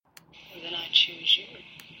choose you.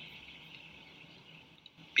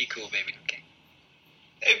 Be cool, baby. Okay.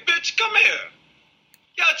 Hey, bitch, come here.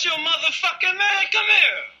 Got your motherfucking man, come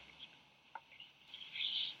here.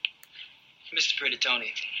 Mr. Pretty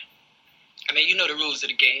Tony, I mean, you know the rules of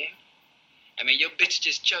the game. I mean, your bitch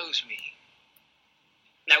just chose me.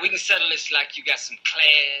 Now, we can settle this like you got some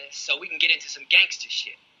class, so we can get into some gangster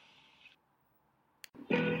shit.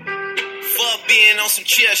 Fuck being on some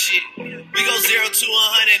chill shit. We go 0 to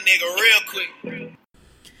 100, nigga, real quick.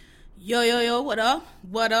 Yo, what up?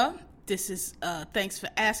 What up? This is Thanks for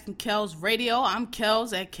Asking Kels Radio. I'm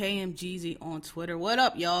Kels at KMGZ on Twitter. What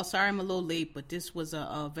up, y'all? Sorry I'm a little late, but this was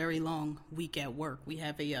a very long week at work. We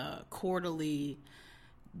have a quarterly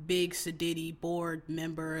big Sadiddy board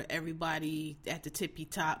member, everybody at the tippy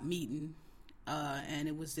top meeting, and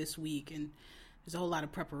it was this week, and there's a whole lot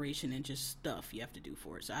of preparation and just stuff you have to do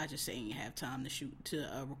for it. So I just ain't have time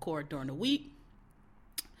to record during the week.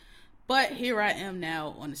 But here I am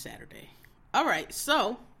now on a Saturday. All right,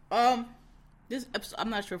 so this episode, I'm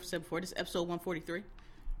not sure if I said before, this is episode 143.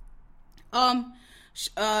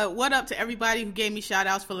 What up to everybody who gave me shout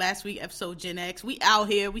outs for last week episode Gen X. We out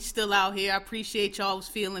here, we still out here. I appreciate y'all was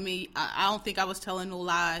feeling me. I don't think I was telling no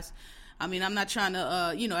lies. I mean, I'm not trying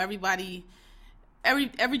to everybody,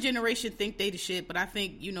 every generation think they the shit, but I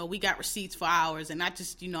think, we got receipts for ours, and I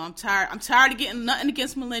just, I'm tired of getting nothing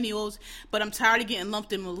against millennials, but I'm tired of getting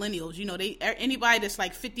lumped in millennials. Anybody that's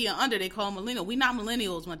like 50 or under, they call millennial. We not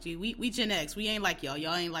millennials, we Gen X. We ain't like y'all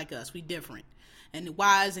ain't like us. We different. And the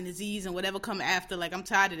Y's and the Z's and whatever come after, like, I'm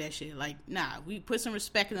tired of that shit. Like, nah, we put some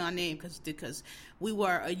respect in our name because we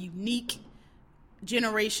were a unique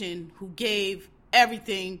generation who gave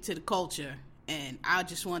everything to the culture, and I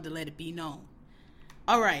just wanted to let it be known.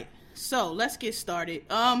 All right, so let's get started.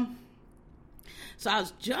 So I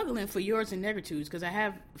was juggling for yours and negritudes because I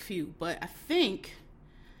have a few, but I think,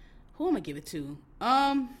 who am I give it to?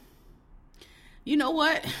 You know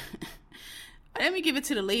what? Let me give it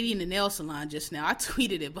to the lady in the nail salon just now. I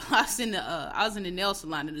tweeted it, but I was in the nail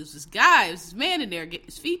salon, and there was this man in there getting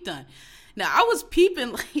his feet done. Now, I was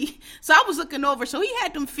peeping, so I was looking over. So he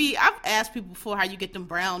had them feet. I've asked people before how you get them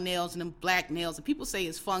brown nails and them black nails, and people say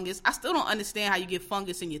it's fungus. I still don't understand how you get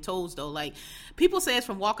fungus in your toes, though. Like, people say it's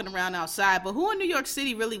from walking around outside, but who in New York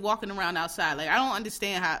City really walking around outside? Like, I don't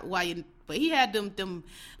understand but he had them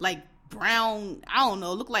like, brown, I don't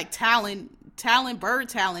know, look like bird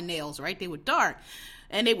talon nails, right? They were dark.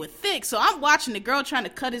 And they were thick. So I'm watching the girl trying to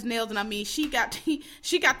cut his nails, and I mean, she got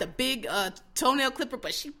the big toenail clipper,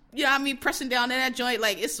 but she, pressing down in that joint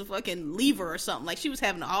like it's a fucking lever or something. Like, she was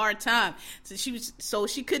having a hard time. So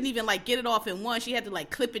she couldn't even like get it off in one. She had to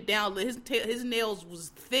like clip it down. His nails was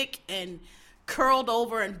thick and curled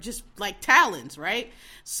over and just like talons, right?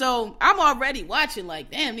 So I'm already watching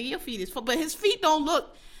like, damn, your feet is full. But his feet don't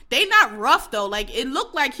look. They not rough, though. Like, it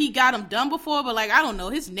looked like he got them done before, but, like, I don't know.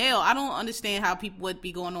 His nail, I don't understand how people would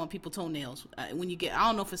be going on people's toenails when you get, I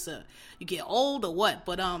don't know if you get old or what,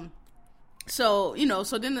 but, so,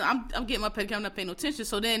 so then I'm getting my pedicure, I'm not paying no attention.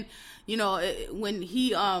 So then, when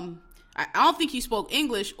he, I don't think he spoke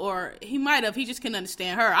English, or he might have, he just couldn't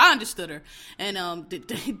understand her. I understood her. And,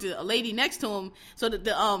 the lady next to him, so the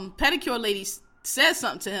pedicure lady said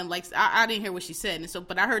something to him, like, I didn't hear what she said, and so,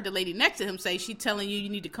 but I heard the lady next to him say, she telling you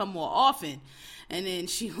need to come more often, and then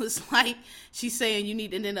she was like, she's saying you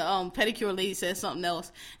need, and then the pedicure lady said something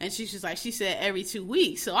else, and she said every 2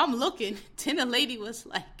 weeks, so I'm looking, then the lady was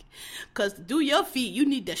like, because to do your feet, you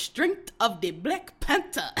need the strength of the Black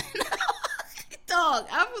Panther. Dog,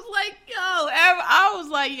 I was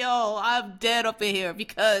like, yo, I'm dead up in here,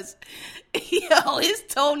 because, his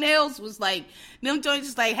toenails was like, them joints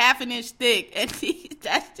just like half an inch thick, and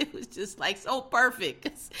that shit was just like so perfect,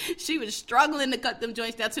 'cause she was struggling to cut them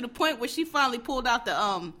joints down to the point where she finally pulled out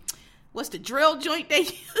the, what's the drill joint they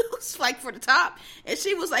use, like for the top, and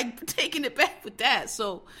she was like taking it back with that,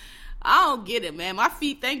 so I don't get it, man. My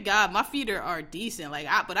feet, thank God, my feet are decent. Like,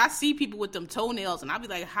 but I see people with them toenails, and I be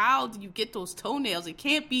like, how do you get those toenails? It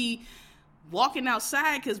can't be walking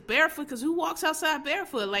outside barefoot, because who walks outside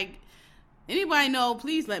barefoot? Like, anybody know,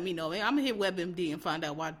 please let me know, man. I'm gonna hit WebMD and find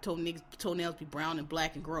out why toenails be brown and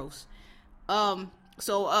black and gross.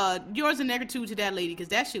 So, yours and negritude to that lady, because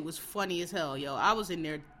that shit was funny as hell, yo. I was in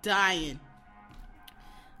there dying.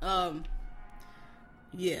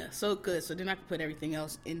 Yeah, so good. So then I can put everything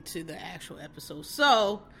else into the actual episode.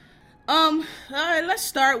 So, all right, let's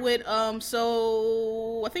start with,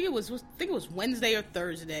 so I think it was Wednesday or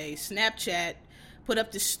Thursday. Snapchat put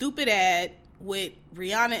up this stupid ad with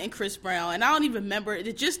Rihanna and Chris Brown, and I don't even remember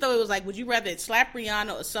it. Just though it was like, would you rather slap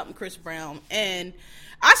Rihanna or something Chris Brown? And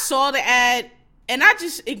I saw the ad, and I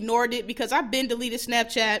just ignored it because I've been deleted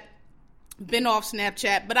Snapchat been off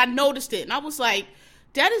Snapchat, but I noticed it, and I was like,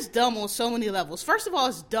 that is dumb on so many levels. First of all,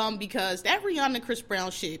 it's dumb because that Rihanna Chris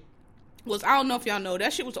Brown shit was, I don't know if y'all know,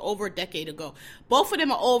 that shit was over a decade ago. Both of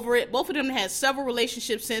them are over it. Both of them had several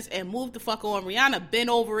relationships since and moved the fuck on. Rihanna been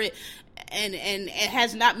over it and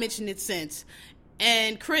has not mentioned it since.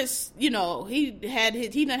 And Chris, you know, he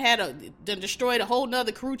done destroyed a whole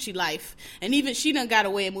nother Karuchi life, and even she done got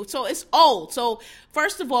away and moved. So it's old. So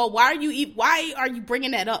first of all, why are you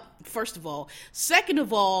bringing that up? First of all, second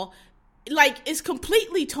of all, like, it's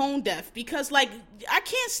completely tone deaf because, like, I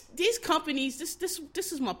can't. These companies.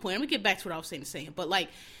 This is my point. Let me get back to what I was saying. But like,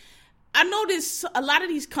 I notice a lot of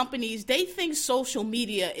these companies, they think social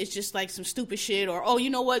media is just like some stupid shit, or, oh, you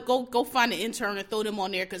know what, go find an intern and throw them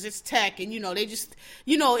on there because it's tech, and, you know, they just,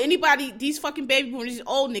 you know, anybody, these fucking baby boomers, these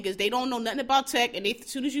old niggas, they don't know nothing about tech, and as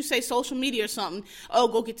soon as you say social media or something, oh,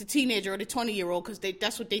 go get the teenager or the 20-year-old because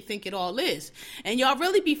that's what they think it all is. And y'all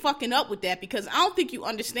really be fucking up with that because I don't think you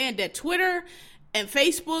understand that Twitter and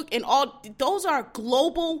Facebook and all, those are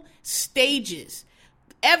global stages.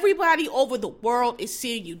 Everybody over the world is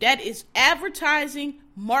seeing you. That is advertising,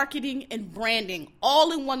 marketing, and branding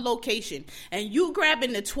all in one location. And you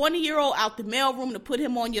grabbing the 20-year-old out the mailroom to put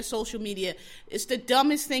him on your social media, it's the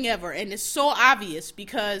dumbest thing ever. And it's so obvious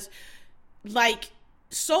because, like,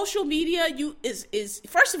 social media is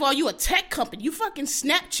first of all, you a tech company. You fucking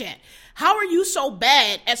Snapchat. How are you so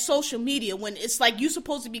bad at social media when it's like you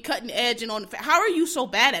supposed to be cutting edge and on the... How are you so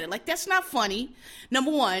bad at it? Like, that's not funny,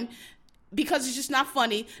 number one. Because it's just not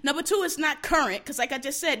funny. Number two, it's not current. Because like I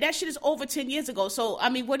just said, that shit is over 10 years ago. So, I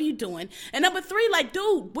mean, what are you doing? And number three, like,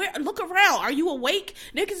 dude, look around. Are you awake?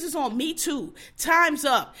 Niggas is on Me Too. Time's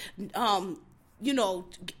Up. You know,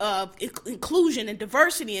 inclusion and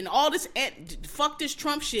diversity and all this, fuck this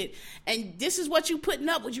Trump shit. And this is what you putting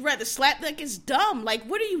up. Would you rather slap? Like, it's dumb. Like,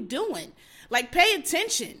 what are you doing? Like, pay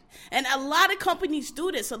attention. And a lot of companies do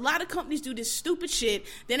this. A lot of companies do this stupid shit.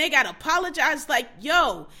 Then they got to apologize like,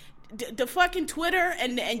 yo, the fucking Twitter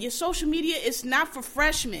and your social media is not for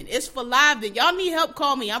freshmen. It's for live. Then y'all need help,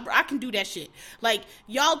 call me. I can do that shit. Like,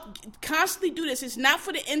 y'all constantly do this. It's not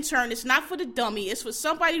for the intern. It's not for the dummy. It's for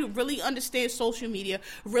somebody who really understands social media,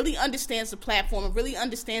 really understands the platform, and really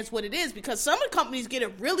understands what it is. Because some of the companies get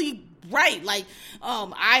it really right. Like,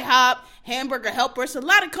 IHOP, Hamburger Helpers, a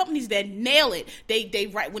lot of companies that nail it. They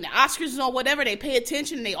write when the Oscars or whatever, they pay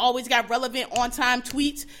attention and they always got relevant on-time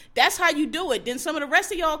tweets. That's how you do it. Then some of the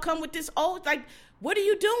rest of y'all come with this, oh, like, what are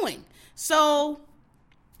you doing? So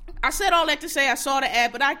I said all that to say I saw the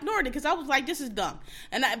ad, but I ignored it because I was like, this is dumb.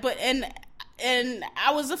 And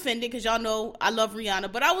I was offended because y'all know I love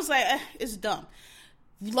Rihanna, but I was like, it's dumb.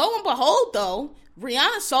 Lo and behold, though,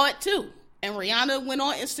 Rihanna saw it too. And Rihanna went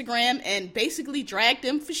on Instagram and basically dragged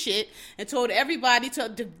them for shit and told everybody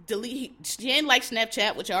to delete. She ain't like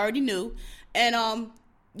Snapchat, which I already knew. And,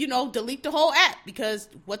 you know, delete the whole app because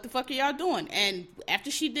what the fuck are y'all doing? And after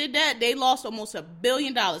she did that, they lost almost $1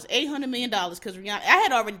 billion, $800 million because Rihanna, I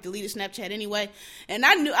had already deleted Snapchat anyway. And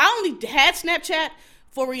I only had Snapchat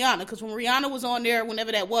for Rihanna because when Rihanna was on there,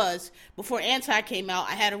 whenever that was, before Anti came out,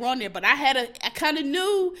 I had her on there. But I kind of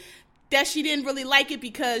knew that she didn't really like it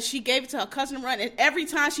because she gave it to her cousin to run, and every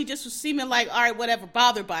time she just was seeming like, all right, whatever,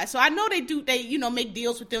 bothered by it. So I know they you know, make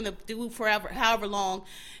deals with them to do forever, however long.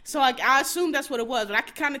 So I assumed that's what it was, but I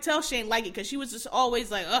could kind of tell she ain't like it because she was just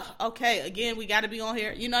always like, ugh, okay, again, we got to be on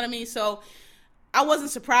here. You know what I mean? So I wasn't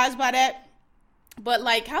surprised by that, but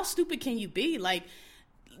like, how stupid can you be? Like,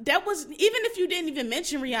 that was, even if you didn't even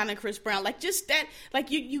mention Rihanna and Chris Brown, like, just that, like,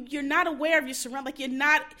 you're not aware of your surroundings,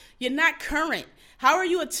 like, you're not current. How are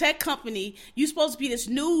you a tech company? You supposed to be this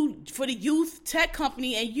new for the youth tech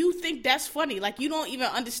company, and you think that's funny? Like, you don't even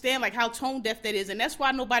understand like how tone deaf that is, and that's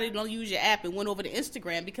why nobody don't use your app and went over to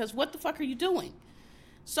Instagram because what the fuck are you doing?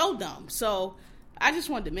 So dumb. So I just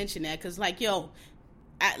wanted to mention that because, like, yo,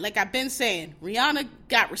 like I've been saying, Rihanna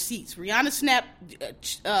got receipts. Rihanna snapped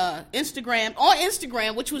Instagram on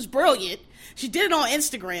Instagram, which was brilliant. She did it on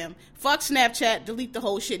Instagram. Fuck Snapchat, delete the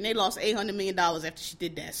whole shit, and they lost $800 million after she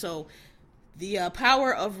did that. So the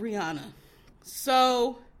power of Rihanna.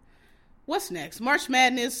 So what's next? March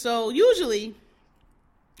Madness. So usually,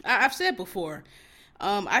 I've said before,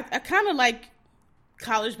 I kind of like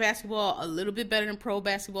college basketball a little bit better than pro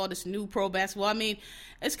basketball, this new pro basketball. I mean,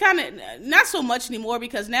 it's kind of not so much anymore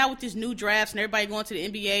because now with these new drafts and everybody going to the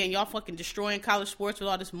NBA and y'all fucking destroying college sports with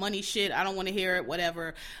all this money shit, I don't want to hear it,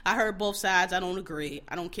 whatever. I heard both sides. I don't agree.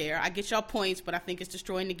 I don't care. I get y'all points, but I think it's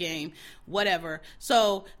destroying the game, whatever.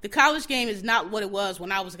 So the college game is not what it was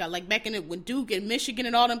when I was like back in it when Duke and Michigan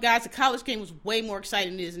and all them guys, the college game was way more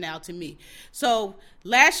exciting than it is now to me. So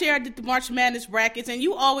last year I did the March Madness brackets, and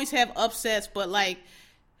you always have upsets, but like,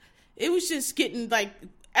 it was just getting like,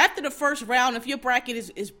 after the first round, if your bracket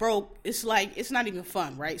is broke, it's like, it's not even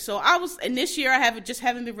fun, right? So and this year I haven't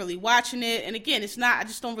been really watching it. And again, I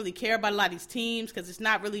just don't really care about a lot of these teams because it's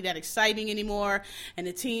not really that exciting anymore. And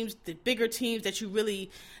the bigger teams that you really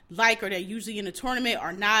like or that usually in the tournament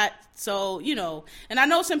are not. So, and I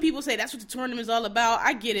know some people say that's what the tournament is all about.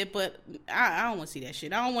 I get it, but I don't want to see that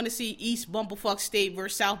shit. I don't want to see East Bumblefuck State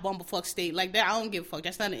versus South Bumblefuck State like that. I don't give a fuck.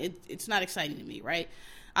 It's not exciting to me, right?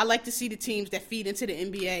 I like to see the teams that feed into the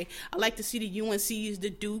NBA. I like to see the UNCs, the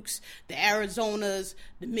Dukes, the Arizonas,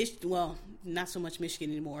 not so much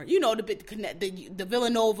Michigan anymore. The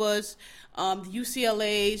Villanovas, the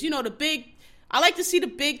UCLAs, I like to see the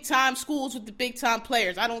big time schools with the big time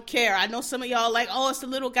players. I don't care. I know some of y'all like, oh, it's the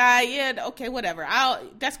little guy. Yeah, okay, whatever.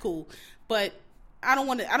 That's cool. But I don't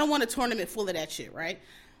want a tournament full of that shit, right?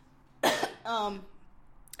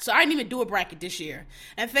 So I didn't even do a bracket this year.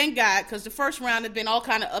 And thank God, because the first round had been all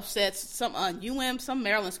kind of upsets. Some some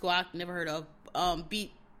Maryland school I've never heard of,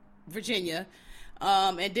 beat Virginia.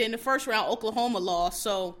 And then the first round, Oklahoma lost.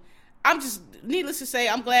 So I'm just, needless to say,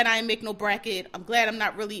 I'm glad I ain't make no bracket. I'm glad I'm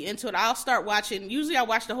not really into it. I'll start watching. Usually I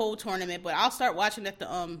watch the whole tournament, but I'll start watching at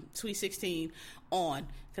the Sweet 16 on.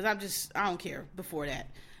 Because I don't care before that.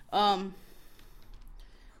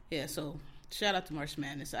 Yeah, so shout out to March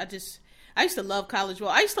Madness. I used to love college ball.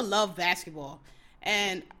 I used to love basketball.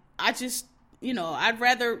 And I just, I'd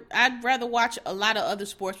rather watch a lot of other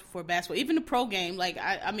sports before basketball. Even the pro game. Like,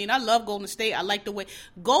 I love Golden State. I like the way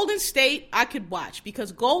Golden State I could watch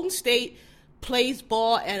because Golden State plays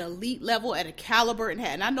ball at elite level, at a caliber,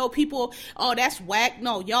 and I know people, oh, that's whack.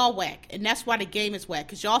 No, y'all whack, and that's why the game is whack,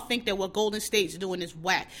 because y'all think that what Golden State's doing is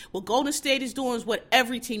whack. What Golden State is doing is what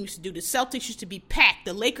every team used to do. The Celtics used to be packed.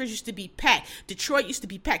 The Lakers used to be packed. Detroit used to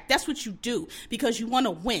be packed. That's what you do, because you want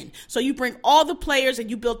to win. So you bring all the players,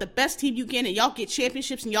 and you build the best team you can, and y'all get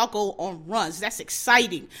championships, and y'all go on runs. That's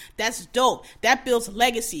exciting. That's dope. That builds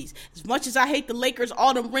legacies. As much as I hate the Lakers,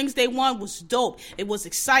 all the rings they won was dope. It was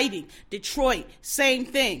exciting. Detroit, same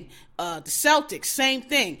thing. The Celtics, same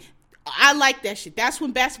thing. I like that shit. That's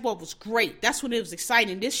when basketball was great. That's when it was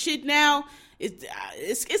exciting. This shit now,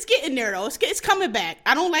 it's getting there though. It's coming back.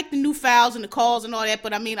 I don't like the new fouls and the calls and all that,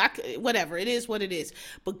 but whatever. It is what it is.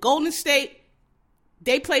 But Golden State,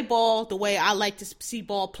 they play ball the way I like to see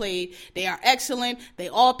ball played. They are excellent. They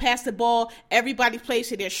all pass the ball. Everybody plays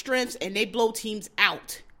to their strengths, and they blow teams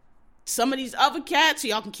out. Some of these other cats,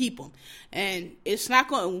 y'all can keep them. And it's not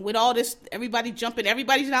going, with all this, everybody jumping,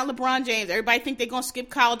 everybody's not LeBron James. Everybody think they're going to skip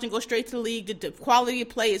college and go straight to the league. The quality of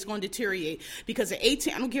play is going to deteriorate. Because at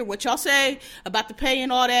 18, I don't care what y'all say about the pay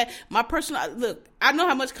and all that. Look, I know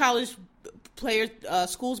how much college players,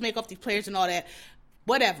 schools make off these players and all that.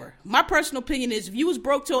 Whatever. My personal opinion is if you was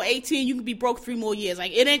broke till 18, you can be broke 3 more years.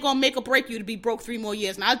 Like, it ain't gonna make or break you to be broke 3 more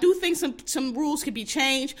years. Now, I do think some rules could be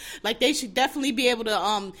changed. Like, they should definitely be able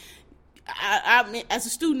to, as a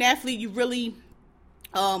student athlete, you really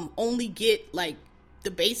only get like the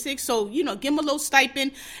basics. So, give them a little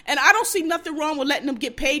stipend. And I don't see nothing wrong with letting them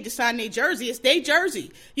get paid to sign their jersey. It's their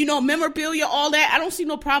jersey. Memorabilia, all that. I don't see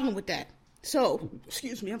no problem with that. So,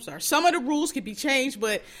 excuse me, I'm sorry. Some of the rules could be changed,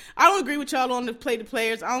 but I don't agree with y'all on the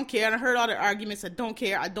players. I don't care. I heard all the arguments. I don't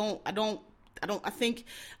care. I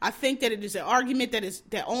think that it is an argument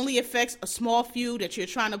that only affects a small few that you're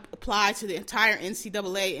trying to apply to the entire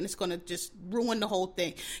NCAA, and it's going to just ruin the whole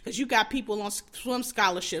thing. Because you got people on swim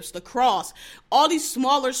scholarships, lacrosse, all these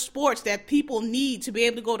smaller sports that people need to be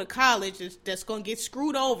able to go to college that's going to get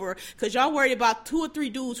screwed over because y'all worried about 2 or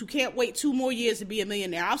 3 dudes who can't wait 2 more years to be a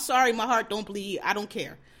millionaire. I'm sorry, my heart don't bleed. I don't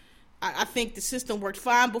care. I think the system worked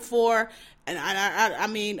fine before, and I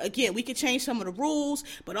mean, again, we could change some of the rules,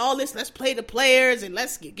 but all this, let's play the players and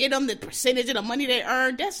let's get them the percentage of the money they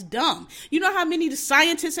earn, that's dumb. You know how many of the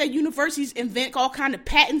scientists at universities invent all kind of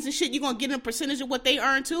patents and shit? You're going to get them a percentage of what they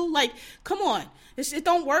earn too? Like, come on. It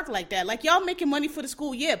don't work like that. Like, y'all making money for the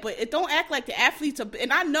school, yeah, but it don't act like the athletes are,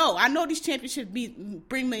 and I know these championships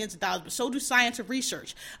bring millions of dollars, but so do science and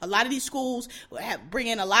research. A lot of these schools bring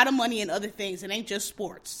in a lot of money and other things. It ain't just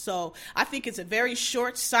sports. So I think it's a very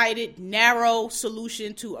short-sighted, narrow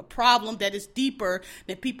solution to a problem that is deeper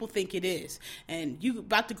than people think it is. And you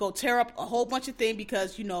about to go tear up a whole bunch of things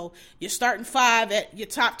because, you're starting 5 at your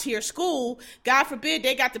top-tier school. God forbid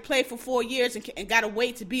they got to play for 4 years and got to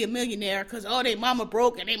wait to be a millionaire because, they mama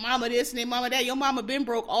broke and they mama this and they mama that. Your mama been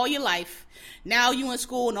broke all your life. Now you in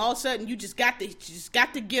school and all of a sudden you just got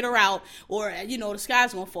to get her out, or the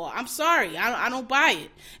sky's gonna fall. I'm sorry, I don't buy it.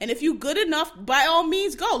 And if you good enough, by all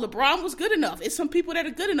means go. LeBron was good enough. It's some people that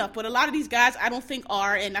are good enough, but a lot of these guys I don't think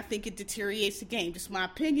are, and I think it deteriorates the game. Just my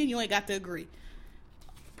opinion. You ain't got to agree.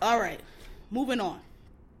 All right, moving on.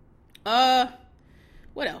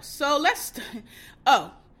 What else? So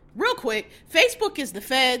oh, real quick, Facebook is the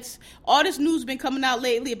feds. All this news been coming out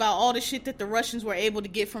lately about all the shit that the Russians were able to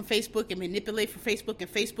get from Facebook and manipulate from Facebook,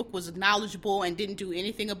 and Facebook was knowledgeable and didn't do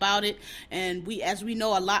anything about it. And as we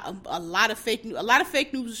know, a lot of fake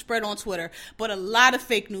news was spread on Twitter, but a lot of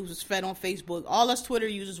fake news was spread on Facebook. All us Twitter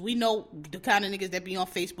users, we know the kind of niggas that be on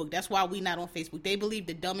Facebook. That's why we not on Facebook. They believe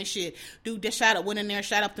the dumbest shit. Dude that went in there and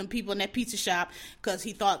shot up them people in that pizza shop because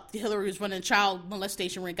he thought Hillary was running a child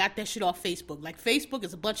molestation ring. Got that shit off Facebook. Like, Facebook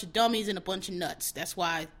is a bunch of dummies and a bunch of nuts. That's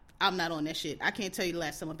why I'm not on that shit. I can't tell you the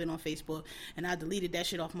last time I've been on Facebook, and I deleted that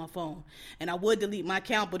shit off my phone. And I would delete my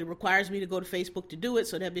account, but it requires me to go to Facebook to do it,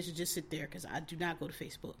 so that bitch would just sit there, because I do not go to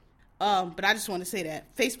Facebook. But I just want to say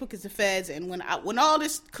that Facebook is the feds, and when all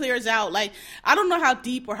this clears out, like, I don't know how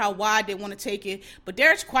deep or how wide they want to take it, but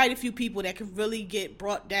there's quite a few people that can really get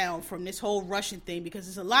brought down from this whole Russian thing, because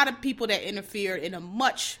there's a lot of people that interfered in a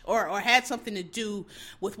much, or had something to do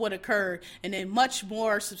with what occurred in a much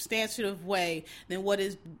more substantive way than what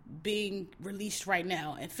is being released right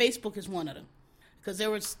now, and Facebook is one of them. Because there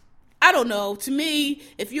was, I don't know, to me,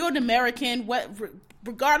 if you're an American,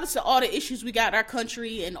 regardless of all the issues we got in our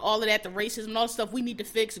country and all of that, the racism and all the stuff we need to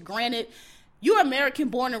fix, granted, you're American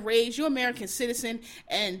born and raised, you're American citizen,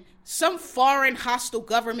 and some foreign hostile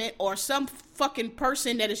government or some fucking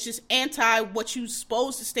person that is just anti what you're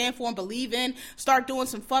supposed to stand for and believe in start doing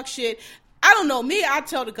some fuck shit. I don't know, me, I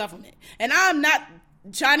tell the government. And I'm not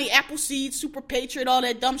Johnny Appleseed, super patriot, all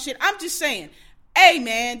that dumb shit. I'm just saying, hey,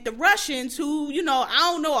 man, the Russians who, I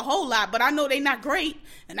don't know a whole lot, but I know they not great.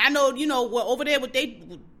 And I know, well, over there with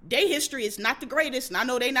their history is not the greatest. And I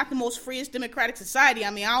know they not the most freest democratic society. I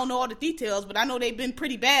mean, I don't know all the details, but I know they've been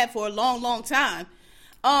pretty bad for a long, long time.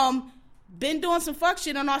 Been doing some fuck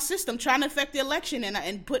shit on our system, trying to affect the election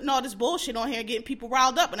and putting all this bullshit on here, getting people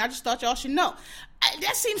riled up. And I just thought y'all should know.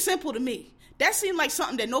 That seems simple to me. That seemed like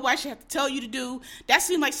something that nobody should have to tell you to do. That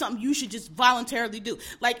seemed like something you should just voluntarily do.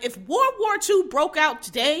 Like, if World War II broke out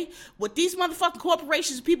today with these motherfucking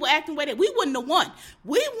corporations and people acting the way that, we wouldn't have won.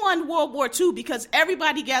 We won World War II because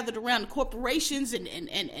everybody gathered around the corporations and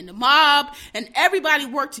the mob, and everybody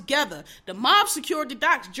worked together. The mob secured the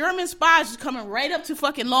docks. German spies was coming right up to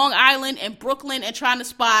fucking Long Island and Brooklyn and trying to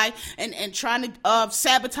spy and trying to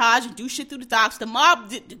sabotage and do shit through the docks. The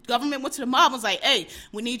government went to the mob and was like, hey,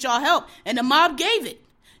 we need y'all help. And the mob gave it.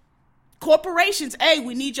 Corporations, hey,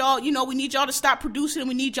 we need y'all, we need y'all to stop producing and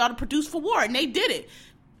we need y'all to produce for war. And they did it.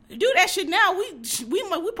 Do that shit now,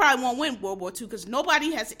 we probably won't win World War II because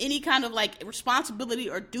nobody has any kind of like responsibility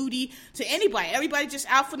or duty to anybody. Everybody just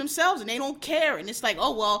out for themselves and they don't care. And it's like,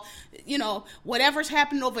 oh, well, whatever's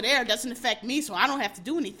happening over there doesn't affect me, so I don't have to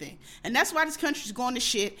do anything. And that's why this country's going to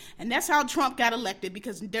shit. And that's how Trump got elected,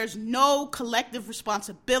 because there's no collective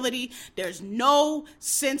responsibility. There's no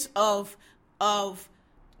sense of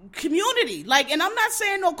community. Like, and I'm not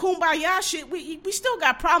saying no kumbaya shit. We still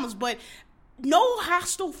got problems, but no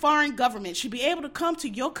hostile foreign government should be able to come to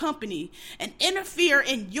your company and interfere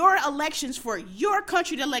in your elections for your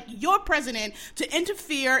country to elect your president, to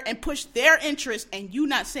interfere and push their interests, and you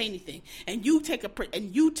not say anything, and you take a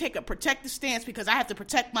protective stance because I have to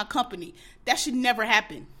protect my company. That should never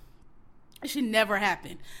happen. It should never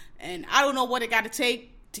happen. And I don't know what it got to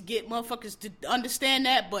take to get motherfuckers to understand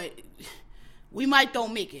that, but we might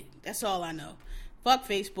don't make it. That's all I know. Fuck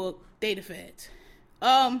Facebook. They the feds.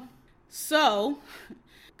 So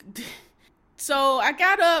I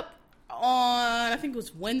got up on, I think it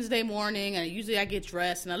was Wednesday morning, and usually I get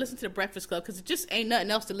dressed, and I listen to the Breakfast Club, because it just ain't nothing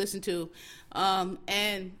else to listen to,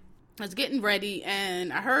 and I was getting ready,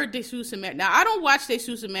 and I heard DeSeuss and Mero. Now, I don't watch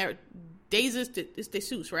DeSeuss and Mero. It's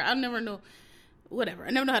DeSeuss, right? I never know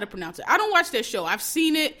how to pronounce it. I don't watch their show. I've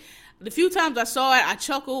seen it. The few times I saw it, I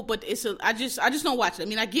chuckled, but I just don't watch it. I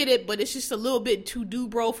mean, I get it, but it's just a little bit too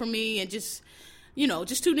do-bro for me, and just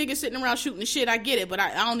two niggas sitting around shooting the shit. I get it, but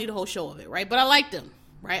I don't need a whole show of it, right? But I like them,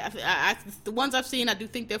 right? I the ones I've seen, I do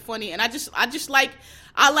think they're funny, and I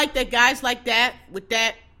like that guys like that, with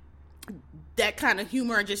that kind of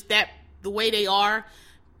humor, and just the way they are,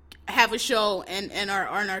 have a show and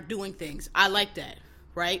are doing things. I like that,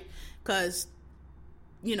 right? Because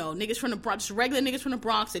niggas from the Bronx, just regular niggas from the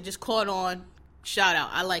Bronx that just caught on, shout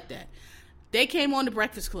out. I like that. They came on the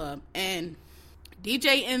Breakfast Club, and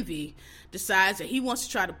DJ Envy decides that he wants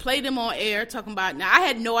to try to play them on air, talking about, now I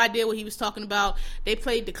had no idea what he was talking about. They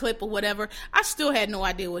played the clip or whatever. I still had no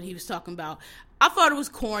idea what he was talking about. I thought it was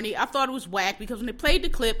corny. I thought it was whack because when they played the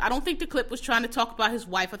clip, I don't think the clip was trying to talk about his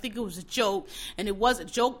wife. I think it was a joke, and it was a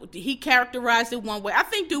joke. He characterized it one way. I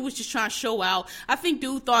think dude was just trying to show out. I think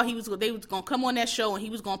dude thought they was going to come on that show and he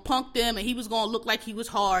was going to punk them and he was going to look like he was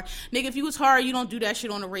hard. Nigga, if you was hard, you don't do that shit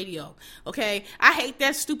on the radio, okay? I hate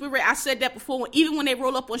that stupid I said that before, even when they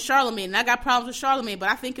roll up on Charlamagne, and I got problems with Charlamagne, but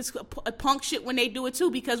I think it's a punk shit when they do it too,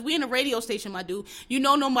 because we in a radio station, my dude. You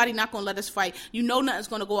know nobody not going to let us fight. You know nothing's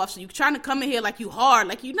going to go off, so you trying to come in here like you hard.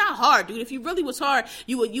 Like, you not hard, dude. If you really was hard,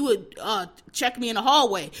 you would check me in the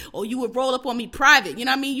hallway, or you would roll up on me private. You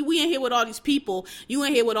know what I mean? We in here with all these people. You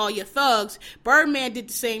in here with all your thugs. Birdman did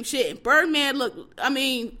the same shit. And Birdman,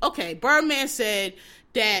 Birdman said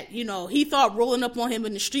that, he thought rolling up on him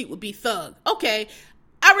in the street would be thug. Okay.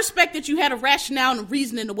 I respect that you had a rationale and a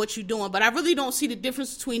reasoning to what you're doing, but I really don't see the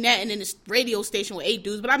difference between that and in this radio station with 8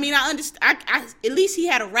 dudes. But I mean, I understand. At least he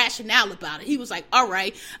had a rationale about it. He was like, all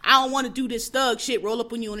right, I don't want to do this thug shit, roll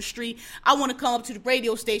up on you on the street. I want to come up to the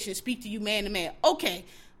radio station and speak to you man to man. Okay,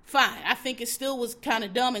 fine. I think it still was kind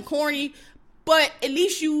of dumb and corny, but at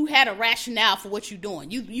least you had a rationale for what you're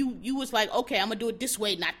doing. You was like, okay, I'm going to do it this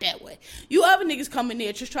way, not that way. You other niggas come in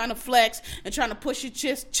there just trying to flex and trying to push your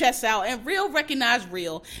chest out. And Real recognized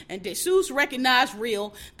Real. And DeSeuss recognized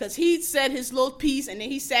Real because he said his little piece and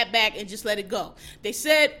then he sat back and just let it go. They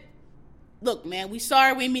said, look, man, we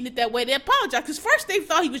sorry we mean it that way. They apologized because first they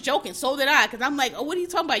thought he was joking. So did I, because I'm like, oh, what are you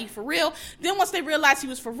talking about? You for real? Then once they realized he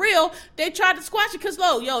was for real, they tried to squash it because,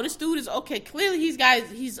 this dude is okay. Clearly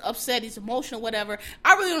he's upset. He's emotional, whatever.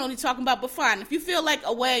 I really don't know what he's talking about, but fine. If you feel like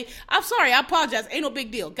a way, I'm sorry. I apologize. Ain't no big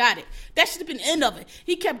deal. Got it. That should have been the end of it.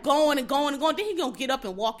 He kept going and going and going. Then he gonna get up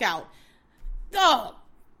and walk out. Dog.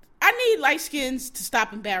 I need light skins to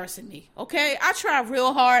stop embarrassing me, okay? I try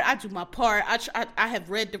real hard. I do my part. I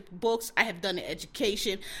have read the books. I have done the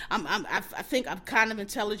education. I think I'm kind of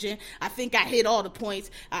intelligent. I think I hit all the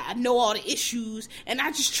points. I know all the issues. And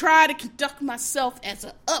I just try to conduct myself as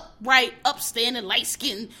an upright, upstanding,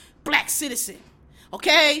 light-skinned black citizen,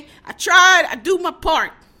 okay? I do my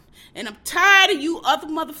part. And I'm tired of you other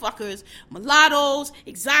motherfuckers, mulattoes,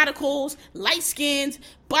 exoticals, light skins,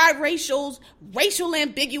 biracials, racial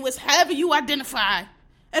ambiguous, however you identify,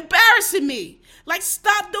 embarrassing me. Like,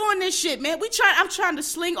 stop doing this shit, man. We trying to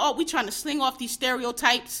sling off these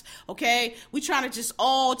stereotypes, okay? We trying to just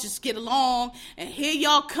all just get along, and here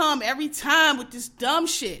y'all come every time with this dumb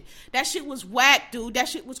shit. That shit was whack, dude. That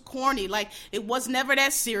shit was corny. Like, it was never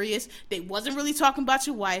that serious. They wasn't really talking about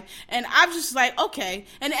your wife, and I was just like, okay.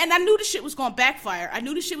 And I knew the shit was gonna backfire. I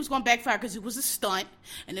knew the shit was gonna backfire because it was a stunt,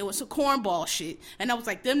 and it was some cornball shit. And I was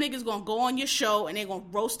like, them niggas gonna go on your show, and they gonna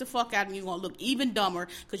roast the fuck out, and you're gonna look even dumber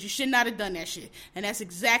because you should not have done that shit. And that's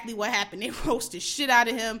exactly what happened. They roasted shit out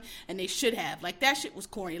of him, and they should have. Like, that shit was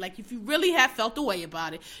corny. Like, if you really have felt the way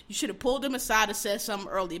about it, you should have pulled them aside and said something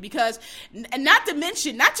earlier. Because, and not to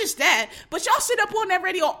mention, not just that, but y'all sit up on that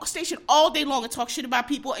radio station all day long and talk shit about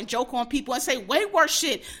people and joke on people and say way worse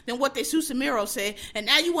shit than what they Susamiro said. And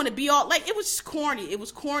now you want to be all, like, it was just corny. It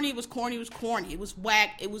was corny. It was corny. It was corny. It was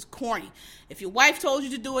whack. It was corny. If your wife told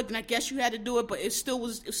you to do it, then I guess you had to do it, but it still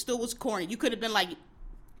was corny. You could have been like,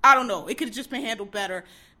 I don't know. It could have just been handled better.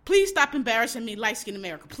 Please stop embarrassing me, light-skinned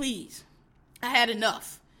America. Please. I had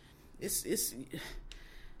enough. It's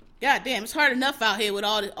goddamn. It's hard enough out here with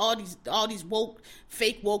all these woke,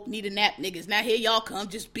 fake woke, need a nap niggas. Now here y'all come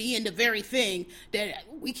just being the very thing that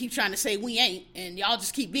we keep trying to say we ain't, and y'all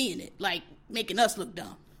just keep being it, like making us look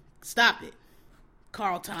dumb. Stop it,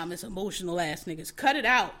 Carl Thomas, emotional ass niggas. Cut it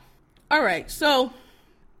out. All right, so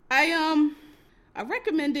I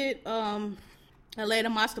recommended Atlanta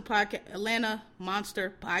Monster podcast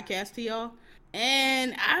to y'all,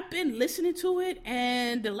 and I've been listening to it,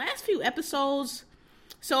 and the last few episodes,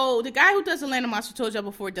 so the guy who does Atlanta Monster, told y'all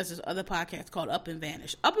before, does this other podcast called Up and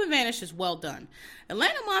Vanish. Up and Vanish is well done.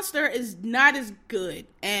 Atlanta Monster is not as good,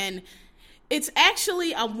 and it's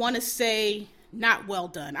actually, I want to say, not well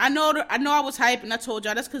done. I know I was hyped, and I told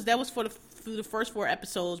y'all that's because that was through the first 4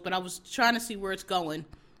 episodes, but I was trying to see where it's going,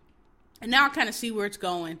 and now I kind of see where it's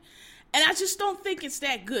going. And I just don't think it's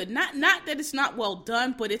that good. Not that it's not well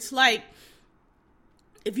done, but it's like,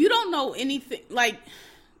 if you don't know anything, like,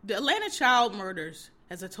 the Atlanta child murders,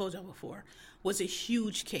 as I told y'all before, was a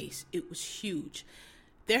huge case. It was huge.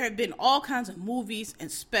 There have been all kinds of movies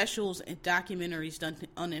and specials and documentaries done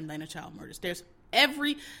on Atlanta child murders. There's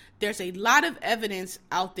a lot of evidence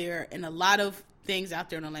out there and a lot of things out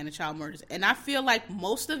there in Atlanta child murders, and I feel like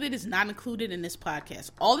most of it is not included in this podcast.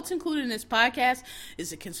 All that's included in this podcast is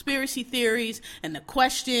the conspiracy theories and the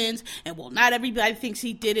questions, and well, not everybody thinks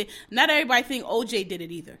he did it. Not everybody think OJ did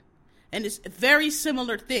it either. And it's a very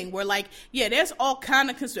similar thing where, like, yeah, there's all kind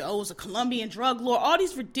of it was a Colombian drug lord, all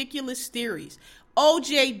these ridiculous theories.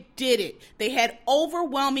 OJ did it. They had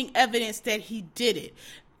overwhelming evidence that he did it.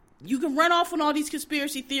 You can run off on all these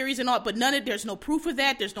conspiracy theories and all, but there's no proof of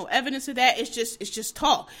that. There's no evidence of that. It's just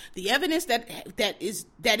talk. The evidence that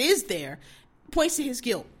is there points to his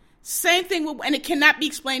guilt. Same thing with, and it cannot be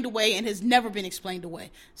explained away and has never been explained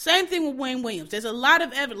away. Same thing with Wayne Williams. There's a lot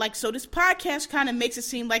of evidence. Like, so this podcast kind of makes it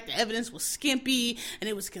seem like the evidence was skimpy and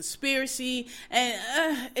it was conspiracy,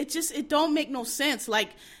 and it don't make no sense. Like,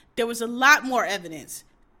 there was a lot more evidence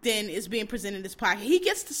than is being presented in this podcast. He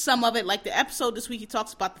gets to some of it, like the episode this week, he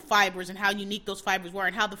talks about the fibers and how unique those fibers were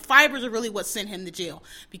and how the fibers are really what sent him to jail,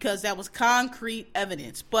 because that was concrete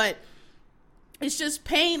evidence. But it's just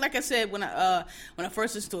Payne, like I said, when I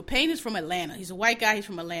first listened to it, Payne is from Atlanta. He's a white guy. He's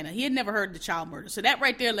from Atlanta. He had never heard of the child murder. So that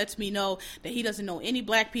right there lets me know that he doesn't know any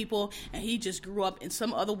black people, and he just grew up in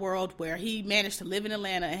some other world where he managed to live in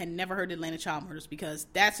Atlanta and had never heard of Atlanta child murders, because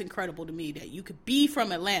that's incredible to me that you could be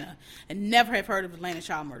from Atlanta and never have heard of Atlanta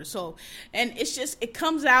child murder. So, and it's just, it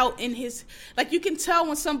comes out in his, like, you can tell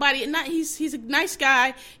when somebody, and he's a nice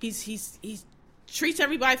guy. He's treats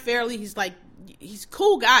everybody fairly. He's a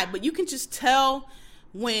cool guy, but you can just tell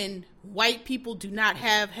when white people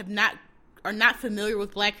are not familiar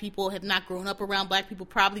with black people, have not grown up around black people,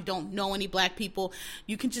 probably don't know any black people.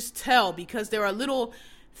 You can just tell, because there are little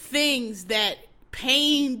things that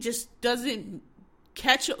Payne just doesn't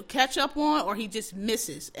catch up on, or he just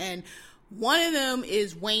misses. And one of them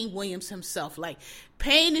is Wayne Williams himself. Like,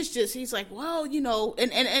 Payne is just, he's like, well, you know, and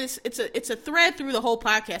it's a thread through the whole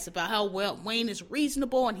podcast about how, well, Wayne is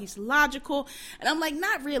reasonable and he's logical. And I'm like,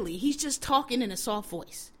 not really. He's just talking in a soft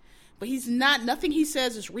voice. But he's not, nothing he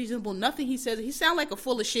says is reasonable. Nothing he says, he sounds like a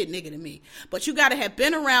full of shit nigga to me. But you got to have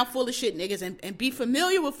been around full of shit niggas and be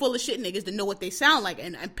familiar with full of shit niggas to know what they sound like.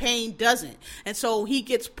 And Payne doesn't. And so he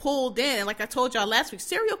gets pulled in. And like I told y'all last week,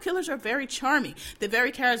 serial killers are very charming. They're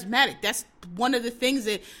very charismatic. That's one of the things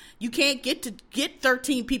that you can't get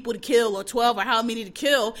 13 people to kill, or 12, or how many to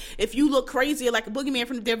kill. If you look crazy like a boogeyman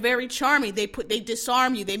from them, they're very charming. They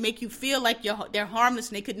disarm you. They make you feel like they're harmless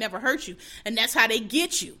and they could never hurt you. And that's how they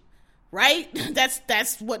get you. Right?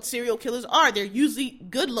 That's what serial killers are. They're usually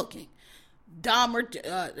good looking. Dahmer,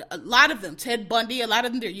 a lot of them, Ted Bundy, a lot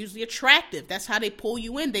of them, they're usually attractive. That's how they pull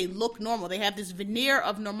you in. They look normal. They have this veneer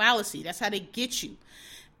of normalcy. That's how they get you.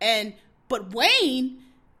 But Wayne,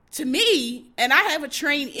 to me, and I have a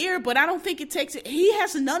trained ear, but I don't think it takes it. He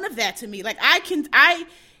has none of that to me. Like,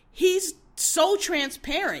 he's so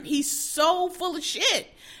transparent. He's so full of shit.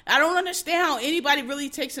 I don't understand how anybody really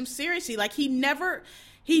takes him seriously. Like, he never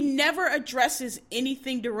addresses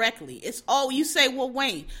anything directly. It's all, you say, well,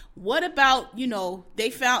 Wayne, what about, they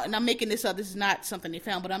found, and I'm making this up, this is not something they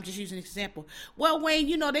found, but I'm just using an example. Well, Wayne,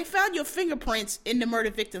 they found your fingerprints in the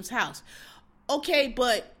murder victim's house. Okay,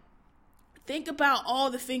 but think about all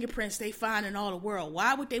the fingerprints they find in all the world.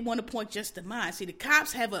 Why would they want to point just to mine? See, the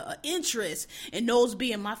cops have an interest in those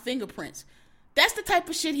being my fingerprints. That's the type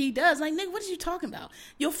of shit he does. Like, nigga, what are you talking about?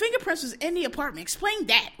 Your fingerprints was in the apartment. Explain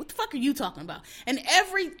that. What the fuck are you talking about? And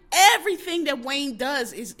everything that Wayne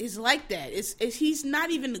does is like that. He's not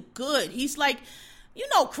even good. He's like,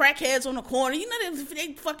 crackheads on the corner.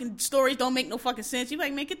 They fucking stories don't make no fucking sense. You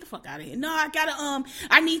like, man, get the fuck out of here. No,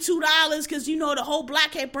 I need $2 because, the whole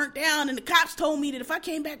block had burnt down and the cops told me that if I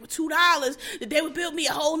came back with $2 that they would build me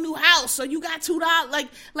a whole new house. So you got $2,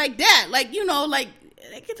 like that. Like,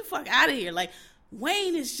 get the fuck out of here. Like,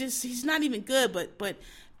 Wayne is just, he's not even good, but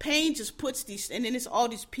Payne just puts these, and then it's all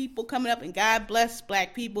these people coming up, and God bless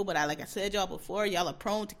black people, but like I said y'all before, y'all are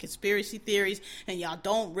prone to conspiracy theories, and y'all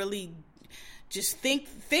don't really just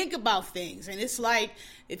think about things. And it's like,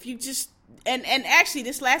 if you just, and actually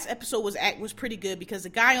this last episode was pretty good, because the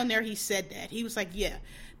guy on there, he said that. He was like, yeah,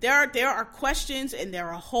 there are questions and there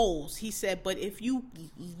are holes. He said, but if you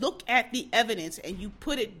look at the evidence and you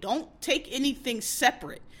don't take anything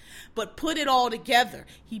separate, but put it all together.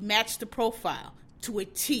 He matched the profile to a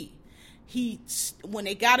T. When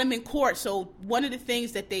they got him in court, so one of the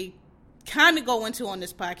things that they kind of go into on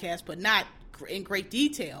this podcast, but not in great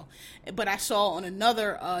detail, but I saw on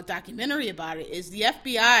another documentary about it, is the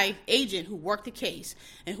FBI agent who worked the case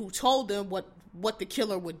and who told them what the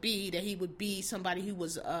killer would be, that he would be somebody who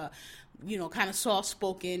was kind of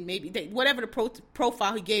soft-spoken, maybe whatever the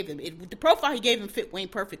profile he gave him. The profile he gave him fit Wayne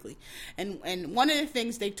perfectly. And one of the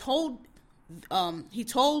things he told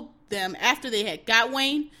them after they had got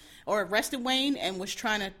Wayne or arrested Wayne and was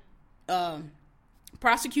trying to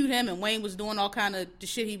prosecute him, and Wayne was doing all kind of the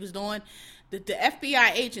shit he was doing, the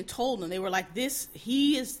FBI agent told them, they were like,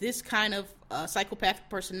 he is this kind of psychopathic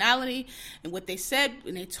personality. And what they said,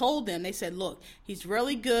 and they told them, they said, look, he's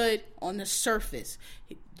really good on the surface.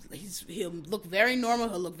 He'll look very normal,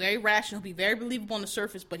 he'll look very rational, he'll be very believable on the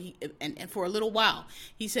surface, but and for a little while.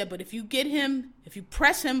 He said, but if you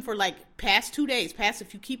press him for like past 2 days,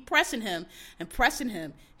 if you keep pressing him,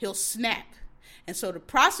 he'll snap. And so the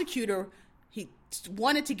prosecutor, he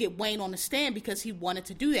wanted to get Wayne on the stand because he wanted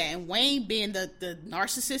to do that. And Wayne, being the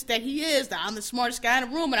narcissist that he is, that I'm the smartest guy in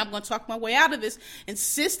the room and I'm going to talk my way out of this,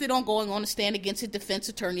 insisted on going on the stand against his defense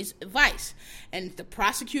attorney's advice. And the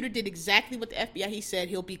prosecutor did exactly what the FBI, he said,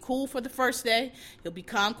 he'll be cool for the first day. He'll be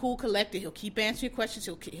calm, cool, collected. He'll keep answering questions.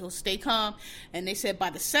 He'll stay calm. And they said by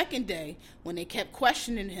the second day, when they kept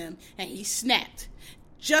questioning him, and he snapped,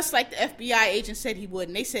 just like the FBI agent said he would.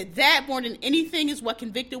 And they said that more than anything is what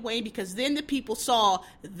convicted Wayne, because then the people saw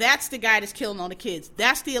that's the guy that's killing all the kids.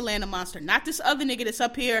 That's the Atlanta monster. Not this other nigga that's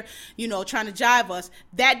up here, trying to jive us.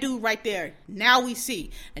 That dude right there. Now we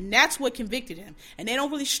see. And that's what convicted him. And they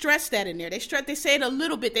don't really stress that in there. They say it a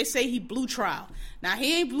little bit. They say he blew trial. Now,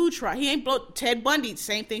 he ain't blew trial. He ain't blew Ted Bundy.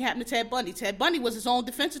 Same thing happened to Ted Bundy. Ted Bundy was his own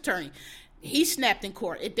defense attorney. He snapped in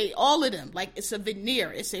court. All of them. Like, it's a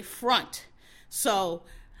veneer. It's a front. So,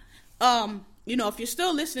 if you're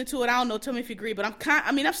still listening to it, I don't know, tell me if you agree, but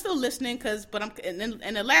I'm still listening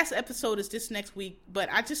and the last episode is this next week, but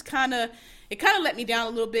I just it let me down a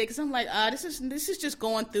little bit, because I'm like, this is just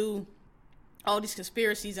going through all these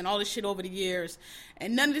conspiracies and all this shit over the years,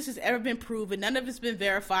 and none of this has ever been proven, none of it's been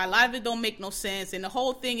verified, a lot of it don't make no sense, and the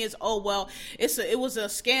whole thing is, it was a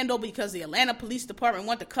scandal because the Atlanta Police Department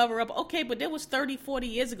wanted to cover up. Okay, but that was 30, 40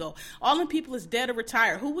 years ago. All them people is dead or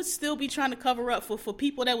retired. Who would still be trying to cover up for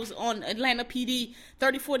people that was on Atlanta PD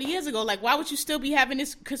 30, 40 years ago? Like, why would you still be having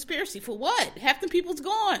this conspiracy? For what? Half the people's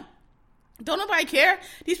gone. Don't nobody care.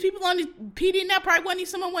 These people on the PD now probably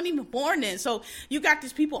wasn't even born then. So you got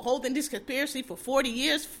these people holding this conspiracy for 40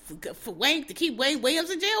 years for Wayne, to keep Wayne Williams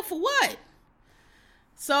in jail for what?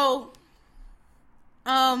 So,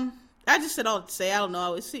 I just said all to say, I don't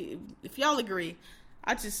know. See if y'all agree.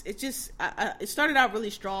 It started out really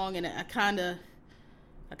strong, and I kind of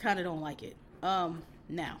don't like it.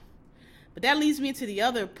 Now, but that leads me to the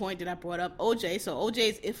other point that I brought up, OJ. So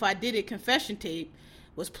OJ's "If I Did It" confession tape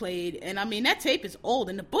was played, and I mean, that tape is old,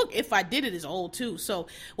 and the book "If I Did It" is old too. So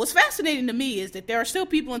what's fascinating to me is that there are still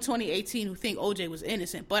people in 2018 who think OJ was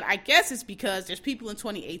innocent, but I guess it's because there's people in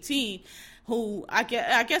 2018 who, I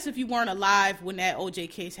guess if you weren't alive when that OJ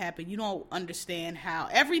case happened, you don't understand how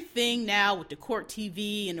everything now with the court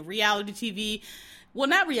TV and the reality TV, well,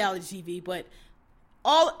 not reality TV, but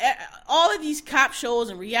all of these cop shows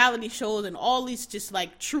and reality shows and all these just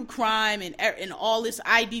like true crime and all this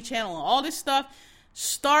ID channel and all this stuff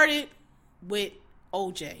started with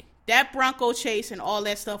OJ. That Bronco chase and all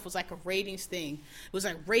that stuff was like a ratings thing. It was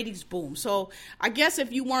like ratings boom. So I guess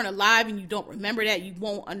if you weren't alive and you don't remember that, you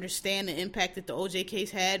won't understand the impact that the OJ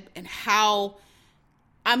case had and how,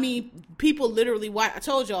 I mean, people literally watch. I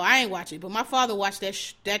told y'all I ain't watch it, but my father watched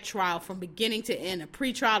that trial from beginning to end, the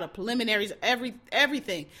pre-trial, the preliminaries,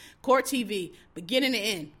 everything, court TV, beginning to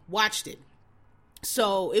end, watched it.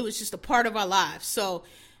 So it was just a part of our lives. So,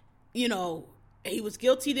 he was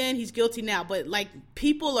guilty then, he's guilty now. But, like,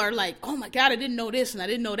 people are like, oh, my God, I didn't know this and I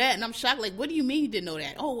didn't know that. And I'm shocked. Like, what do you mean you didn't know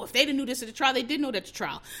that? Oh, if they didn't know this at the trial, they did know that at the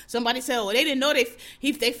trial. Somebody said, oh, they didn't know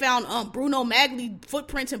they found Bruno Magli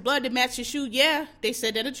footprints and blood that matched his shoe. Yeah, they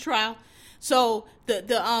said that at the trial. So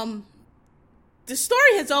the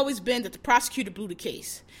story has always been that the prosecutor blew the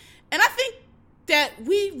case. And I think that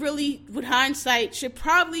we really, with hindsight, should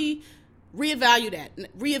probably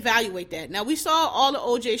reevaluate that. Now, we saw all the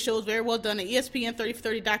OJ shows, very well done. The ESPN 30 for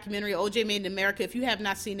 30 documentary, OJ Made in America. If you have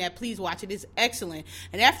not seen that, please watch it. It's excellent.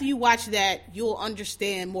 And after you watch that, you'll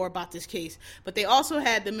understand more about this case. But they also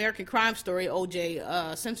had the American Crime Story,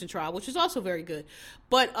 OJ Simpson trial, which is also very good.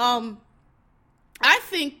 But I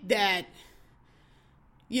think that,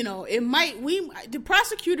 the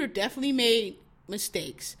prosecutor definitely made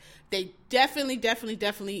mistakes. They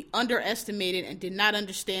definitely underestimated and did not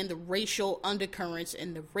understand the racial undercurrents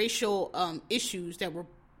and the racial issues that were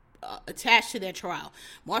attached to that trial.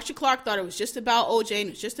 Marsha Clark thought it was just about OJ and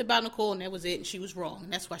it was just about Nicole, and that was it, and she was wrong,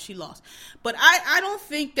 and that's why she lost. But I don't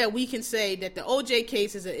think that we can say that the OJ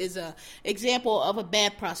case is a example of a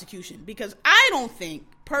bad prosecution, because I don't think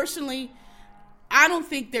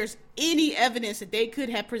there's any evidence that they could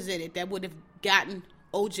have presented that would have gotten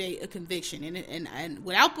OJ a conviction. And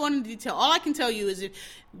without going into detail, all I can tell you is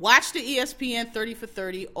watch the ESPN 30 for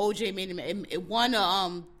 30. OJ made it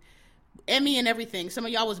won Emmy and everything. Some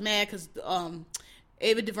of y'all was mad because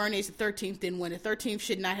Ava DuVernay's The 13th didn't win. The 13th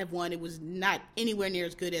should not have won. It was not anywhere near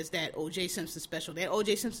as good as that O.J. Simpson special. That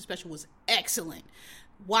O.J. Simpson special was excellent.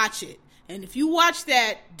 Watch it. And if you watch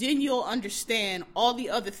that, then you'll understand all the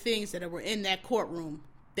other things that were in that courtroom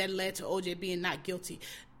that led to O.J. being not guilty.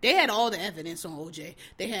 They had all the evidence on O.J.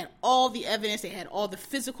 They had all the evidence. They had all the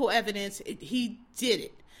physical evidence. He did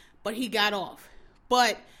it. But he got off.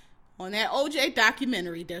 But on that O.J.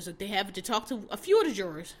 documentary, they have to talk to a few of the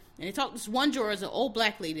jurors. And they talked to this one juror, an old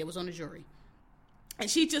black lady that was on the jury. And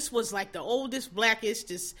she just was like the oldest, blackest,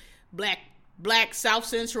 just black South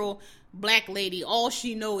Central black lady. All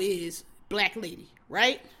she know is black lady,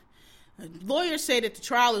 right? Lawyers say that the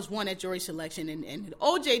trial is won at jury selection, and the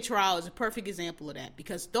O.J. trial is a perfect example of that,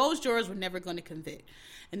 because those jurors were never going to convict.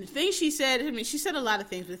 And the thing she said, she said a lot of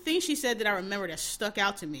things, but the thing she said that I remember that stuck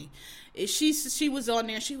out to me is she was on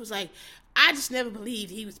there and she was like, I just never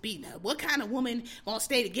believed he was beating her. What kind of woman gonna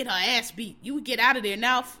stay to get her ass beat? You would get out of there.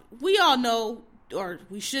 Now, we all know, or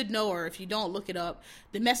we should know, or if you don't, look it up,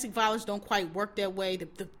 domestic violence don't quite work that way.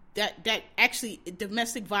 That actually,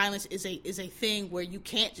 domestic violence is a thing where you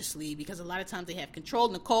can't just leave, because a lot of times they have control.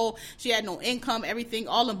 Nicole, she had no income, everything,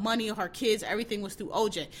 all the money of her kids, everything was through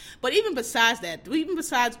OJ. But even besides that, even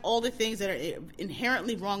besides all the things that are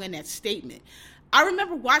inherently wrong in that statement, I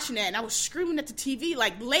remember watching that and I was screaming at the TV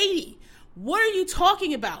like, lady, what are you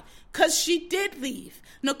talking about? Because she did leave.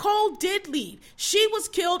 Nicole did leave. She was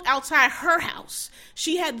killed outside her house.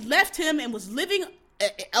 She had left him and was living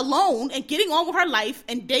alone and getting on with her life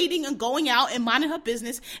and dating and going out and minding her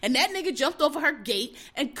business, and that nigga jumped over her gate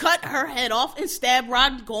and cut her head off and stabbed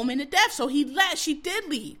Rod Goldman to death. So he left. She did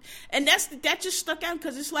leave. And that just stuck out,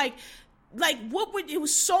 because it's like it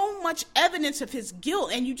was so much evidence of his guilt,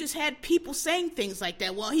 and you just had people saying things like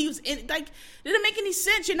that. Well, he was in, like, it didn't make any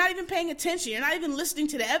sense. You're not even paying attention. You're not even listening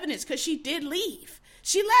to the evidence, because she did leave.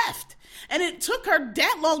 She left. And it took her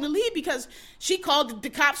that long to leave because she called the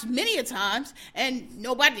cops many a times, and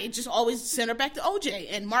nobody, just always sent her back to OJ.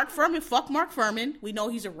 And Mark Furman, fuck Mark Furman. We know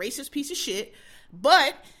he's a racist piece of shit.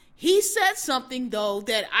 But he said something, though,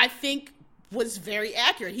 that I think was very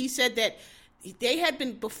accurate. He said that they had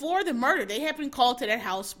been, before the murder, they had been called to that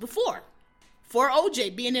house before. For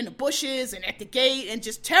OJ being in the bushes and at the gate and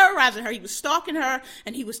just terrorizing her. He was stalking her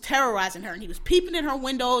and he was terrorizing her, and he was peeping in her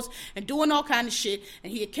windows and doing all kind of shit.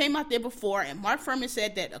 And he had came out there before, and Mark Furman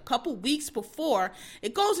said that a couple weeks before,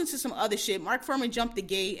 it goes into some other shit. Mark Furman jumped the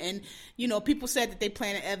gate, and, you know, people said that they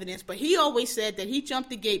planted evidence, but he always said that he jumped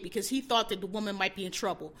the gate because he thought that the woman might be in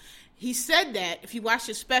trouble. He said that, if you watch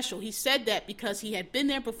his special, he said that because he had been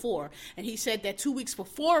there before. And he said that 2 weeks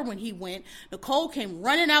before when he went, Nicole came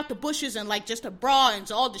running out the bushes and like just a bra, and it's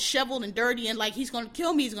all disheveled and dirty, and like, he's going to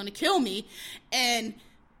kill me, he's going to kill me. And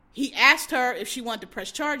he asked her if she wanted to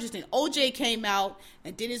press charges. Then OJ came out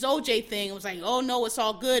and did his OJ thing and was like, oh no, it's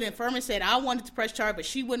all good. And Furman said, I wanted to press charge, but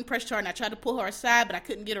she wouldn't press charge. And I tried to pull her aside, but I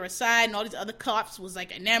couldn't get her aside. And all these other cops was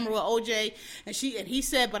like enamored with OJ. And he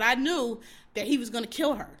said, but I knew that he was going to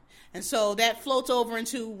kill her. And so that floats over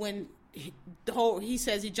into when he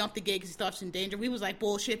says he jumped the gate because he thought she was in danger. We was like,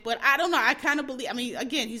 bullshit. But I don't know. I kind of believe, I mean,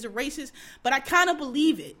 again, he's a racist, but I kind of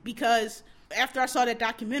believe it because after I saw that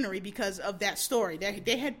documentary, because of that story,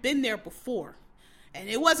 they had been there before. And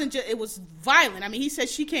it wasn't just, it was violent. I mean, he said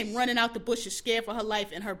she came running out the bushes scared for her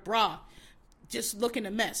life, in her bra, just looking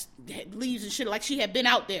a mess, leaves and shit, like she had been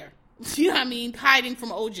out there. You know what I mean? Hiding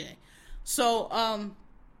from OJ. So,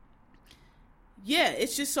 yeah,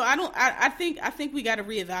 it's just so I think we got to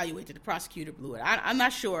reevaluate that the prosecutor blew it. I'm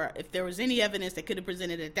not sure if there was any evidence that could have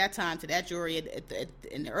presented at that time to that jury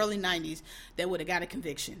in the early 90s that would have got a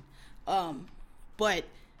conviction. But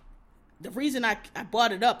the reason I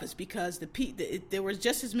brought it up is because there was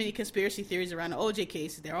just as many conspiracy theories around the OJ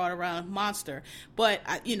case as there are around Monster. But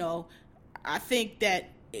I think that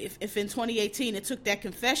if in 2018 it took that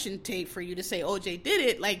confession tape for you to say OJ did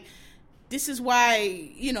it, like, this is why,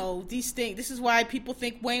 this is why people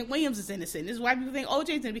think Wayne Williams is innocent. This is why people think OJ's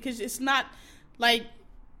innocent, because it's not like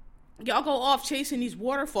y'all go off chasing these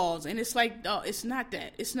waterfalls, and it's like, no, it's not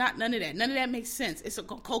that. It's not none of that. None of that makes sense. It's a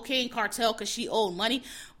cocaine cartel because she owed money.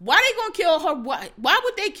 Why they gonna kill her? Why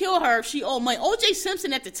would they kill her if she owed money? O.J.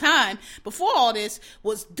 Simpson at the time, before all this,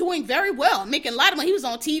 was doing very well, making a lot of money. He was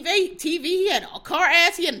on TV. He had a car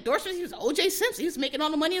ads. He had endorsements. He was O.J. Simpson. He was making all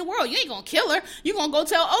the money in the world. You ain't gonna kill her. You gonna go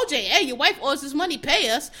tell O.J., hey, your wife owes this money, pay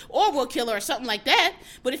us, or we'll kill her, or something like that.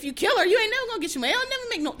 But if you kill her, you ain't never gonna get your money.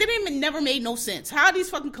 They never made no sense. How are these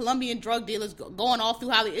fucking Colombian drug dealers going all through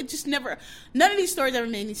Hollywood? It just never, none of these stories ever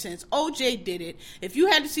made any sense. OJ did it. If you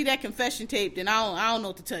had to see that confession tape, then I don't know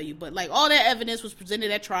what to tell you. But like, all that evidence was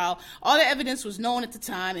presented at trial. All that evidence was known at the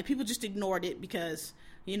time, and people just ignored it because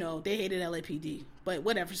you know, they hated LAPD. But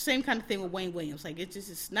whatever, same kind of thing with Wayne Williams. Like,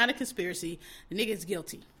 it's not a conspiracy. The nigga's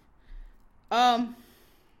guilty.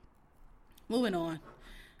 Moving on.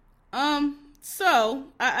 So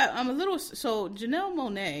I'm a little. So Janelle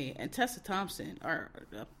Monáe and Tessa Thompson are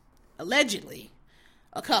allegedly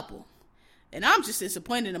a couple, and I'm just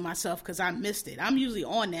disappointed in myself because I missed it. I'm usually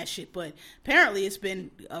on that shit, but apparently it's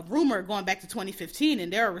been a rumor going back to 2015,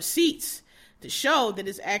 and there are receipts to show that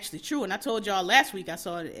it's actually true. And I told y'all last week I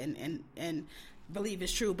saw it and believe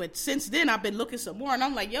it's true. But since then I've been looking some more, and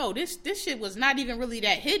I'm like, yo, this shit was not even really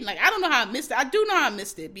that hidden. Like, I don't know how I missed it. I do know how I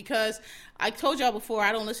missed it because I told y'all before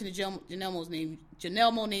I don't listen to Janelle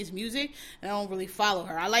Monáe's music, and I don't really follow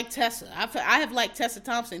her. I like Tessa. I have liked Tessa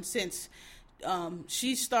Thompson since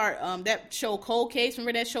she started that show Cold Case.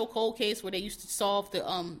 Remember that show Cold Case where they used to solve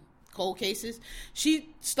the cold cases? She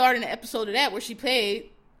started an episode of that where she played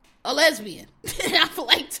a lesbian. I've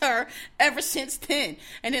liked her ever since then.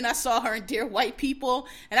 And then I saw her in Dear White People,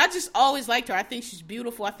 and I just always liked her. I think she's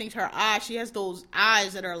beautiful. I think her eyes, she has those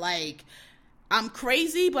eyes that are like, I'm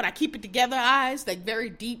crazy, but I keep it together eyes, like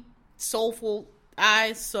very deep, soulful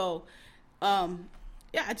eyes. So, yeah,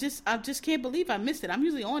 I just can't believe I missed it. I'm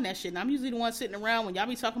usually on that shit, and I'm usually the one sitting around when y'all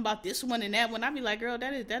be talking about this one and that one. I be like, girl,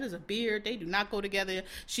 that is a beard. They do not go together.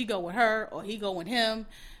 She go with her, or he go with him.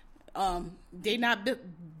 They not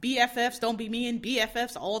BFFs. Don't be me and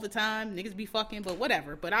BFFs all the time. Niggas be fucking, but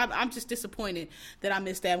whatever. But I'm just disappointed that I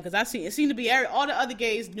missed that because it seemed to be all the other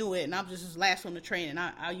gays knew it, and I'm just last on the train, and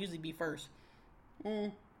I'll usually be first.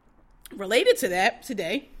 Related to that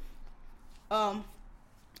today,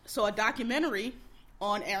 so a documentary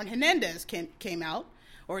on Aaron Hernandez came out,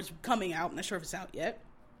 or is coming out. I'm not sure if it's out yet.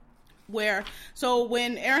 So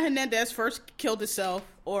when Aaron Hernandez first killed himself,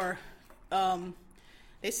 or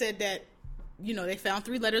they said that, you know, they found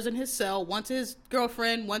 3 letters in his cell, one to his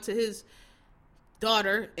girlfriend, one to his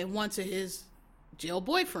daughter, and one to his jail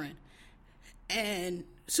boyfriend. And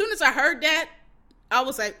as soon as I heard that, I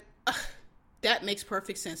was like, ugh, that makes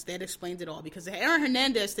perfect sense. That explains it all. Because the Aaron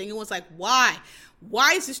Hernandez thing, it was like, why?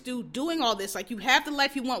 Why is this dude doing all this? Like, you have the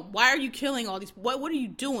life you want. Why are you killing all these? What are you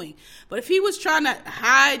doing? But if he was trying to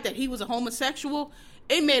hide that he was a homosexual,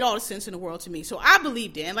 it made all the sense in the world to me. So I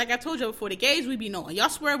believed it. And like I told you before, the gays, we be knowing. Y'all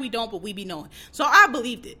swear we don't, but we be knowing. So I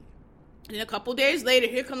believed it. And then a couple days later,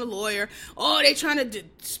 here come the lawyer. Oh, they trying to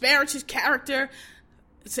disparage his character.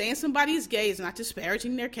 Saying somebody is gay is not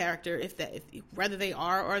disparaging their character. If whether they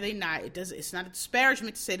are or they not, it's not a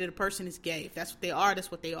disparagement to say that a person is gay. If that's what they are,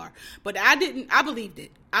 that's what they are. But I believed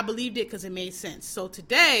it. I believed it because it made sense. So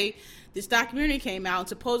today, this documentary came out, and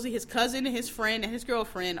supposedly his cousin and his friend and his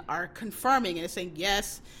girlfriend are confirming and saying,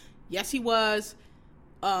 yes, he was.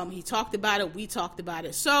 He talked about it. We talked about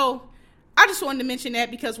it. So I just wanted to mention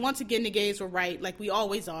that because once again, the gays were right, like we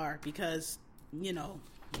always are, because, you know,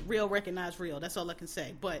 real recognize real. That's all I can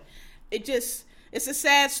say. But it's a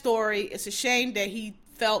sad story. It's a shame that he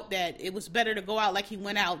felt that it was better to go out like he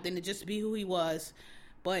went out than to just be who he was.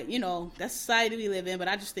 But, you know, that's society we live in. But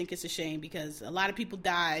I just think it's a shame because a lot of people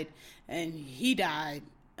died, and he died,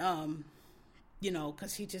 you know,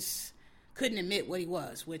 because he just couldn't admit what he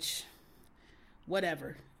was, which,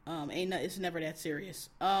 whatever. It's never that serious.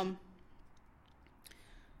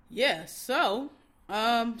 Yeah, so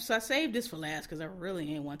I saved this for last because I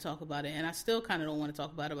really ain't want to talk about it, and I still kind of don't want to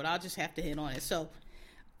talk about it, but I'll just have to hit on it. So,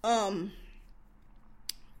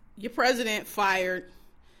 your president fired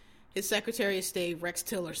his Secretary of State, Rex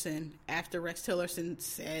Tillerson, after Rex Tillerson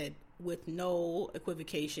said with no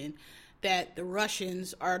equivocation that the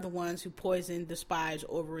Russians are the ones who poisoned the spies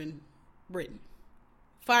over in Britain.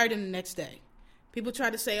 Fired him the next day. People try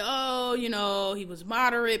to say, oh, you know, he was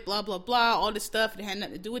moderate, blah, blah, blah, all this stuff. It had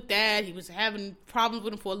nothing to do with that. He was having problems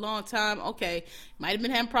with him for a long time. Okay, might have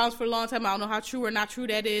been having problems for a long time. I don't know how true or not true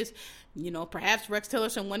that is. You know, perhaps Rex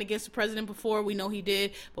Tillerson went against the president before. We know he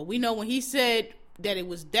did. But we know when he said that it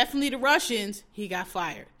was definitely the Russians, he got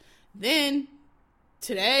fired. Then,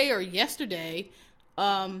 today or yesterday,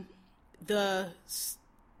 the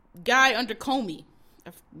guy under Comey,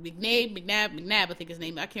 McNabb, I think his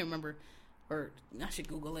name, I can't remember. Or I should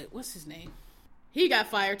Google it. What's his name? He got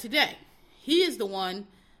fired today. He is the one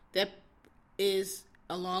that is,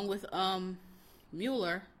 along with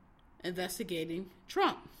Mueller, investigating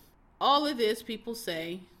Trump. All of this, people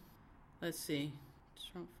say, let's see,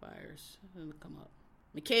 Trump fires. It'll come up.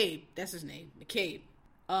 McCabe, that's his name. McCabe.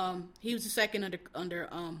 He was the second under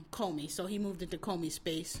Comey, so he moved into Comey's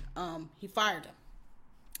space. He fired him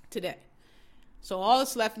today. So all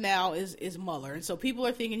that's left now is Mueller. And so people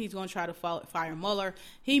are thinking he's going to try to fire Mueller.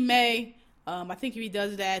 He may. I think if he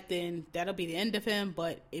does that, then that'll be the end of him.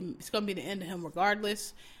 But it's going to be the end of him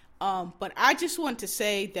regardless. But I just want to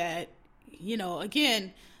say that,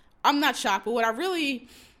 again, I'm not shocked. But what I really,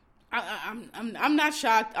 I'm not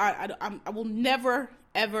shocked. I will never,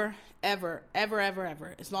 ever, ever, ever, ever,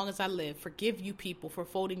 ever, as long as I live, forgive you people for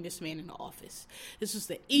voting this man into office. This was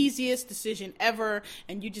the easiest decision ever,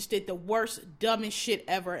 and you just did the worst, dumbest shit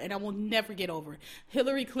ever, and I will never get over it.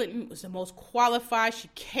 Hillary Clinton was the most qualified. She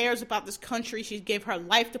cares about this country. She gave her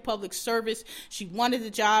life to public service. She wanted the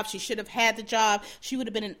job. She should have had the job. She would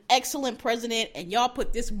have been an excellent president, and y'all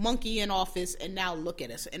put this monkey in office, and now look at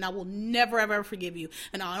us. And I will never, ever, ever forgive you.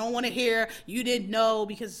 And I don't want to hear you didn't know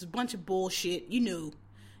because it's a bunch of bullshit. You knew.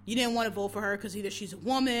 You didn't want to vote for her because either she's a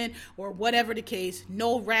woman or whatever the case.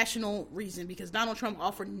 No rational reason, because Donald Trump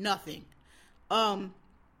offered nothing. What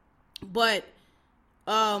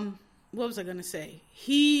was I gonna say?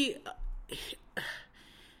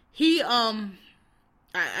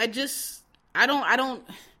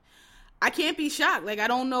 I can't be shocked. Like, I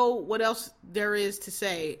don't know what else there is to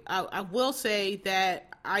say. I will say that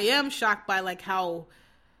I am shocked by like how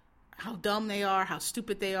dumb they are, how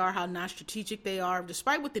stupid they are, how non-strategic they are,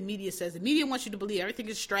 despite what the media says. The media wants you to believe everything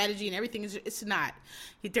is strategy and everything is, it's not.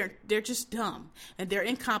 They're just dumb, and they're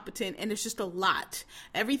incompetent, and there's just a lot.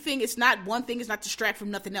 Everything, it's not one thing, is not distract from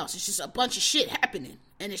nothing else. It's just a bunch of shit happening,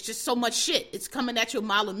 and it's just so much shit. It's coming at you a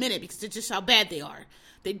mile a minute because it's just how bad they are.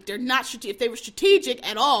 They're not, if they were strategic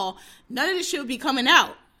at all, none of this shit would be coming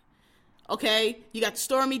out. Okay? You got the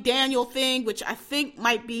Stormy Daniels thing, which I think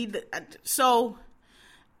might be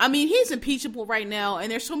I mean, he's impeachable right now,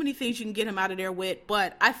 and there's so many things you can get him out of there with,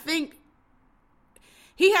 but I think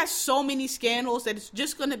he has so many scandals that it's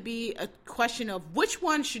just going to be a question of which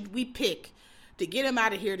one should we pick to get him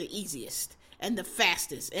out of here the easiest and the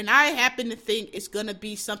fastest. And I happen to think it's going to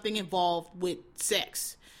be something involved with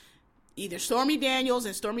sex. Either Stormy Daniels,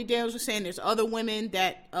 and Stormy Daniels was saying there's other women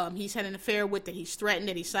that he's had an affair with, that he's threatened,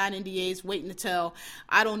 that he signed NDAs, waiting to tell.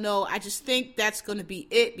 I don't know. I just think that's going to be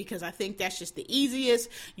it, because I think that's just the easiest.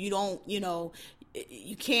 You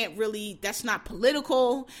can't really, that's not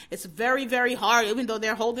political. It's very, very hard, even though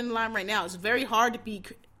they're holding the line right now, it's very hard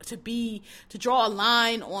to draw a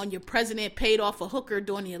line on your president paid off a hooker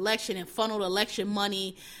during the election and funneled election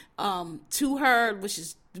money to her, which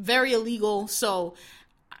is very illegal. So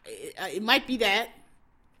it might be that.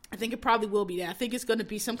 I think it probably will be that. I think it's going to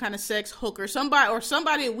be some kind of sex hooker,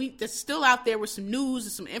 somebody that's still out there with some news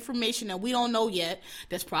and some information that we don't know yet.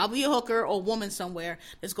 That's probably a hooker or woman somewhere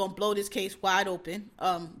that's going to blow this case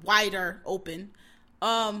wider open.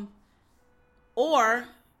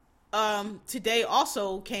 Today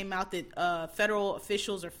also came out that federal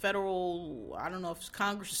officials or I don't know if it's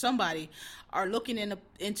Congress or somebody, are looking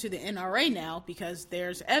into the NRA now, because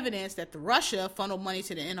there's evidence that Russia funneled money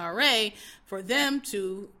to the NRA for them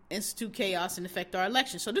to institute chaos and affect our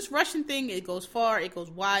election. So this Russian thing, it goes far, it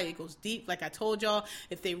goes wide, it goes deep. Like I told y'all,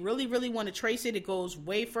 if they really, really want to trace it, it goes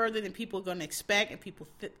way further than people are going to expect and people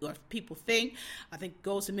think. I think it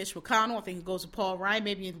goes to Mitch McConnell. I think it goes to Paul Ryan,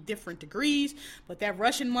 maybe in different degrees. But that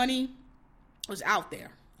Russian money was out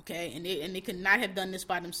there, okay? And they could not have done this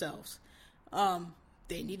by themselves.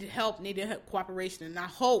 They needed cooperation, and I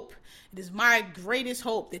hope, it is my greatest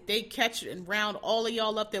hope, that they catch and round all of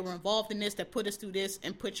y'all up that were involved in this, that put us through this,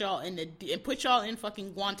 and put y'all in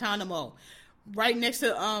fucking Guantanamo, right next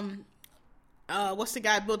to what's the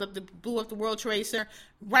guy blew up the World Trade Center,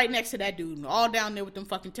 right next to that dude, all down there with them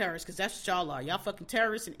fucking terrorists, because that's what y'all are. Y'all fucking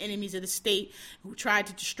terrorists and enemies of the state who tried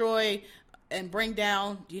to destroy and bring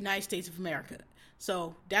down the United States of America.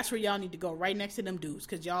 So that's where y'all need to go, right next to them dudes,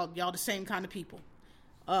 because y'all the same kind of people.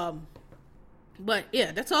 But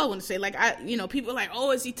yeah, that's all I want to say. Like, people are like,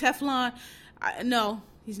 oh, is he Teflon? No,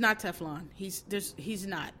 he's not Teflon. He's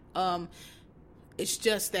not. It's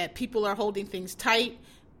just that people are holding things tight.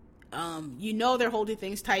 They're holding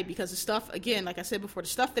things tight because the stuff, again, like I said before, the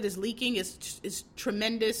stuff that is leaking is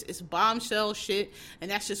tremendous. It's bombshell shit, and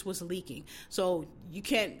that's just what's leaking. So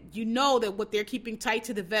that what they're keeping tight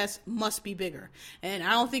to the vest must be bigger. And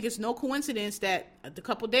I don't think it's no coincidence that a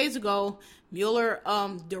couple days ago, Mueller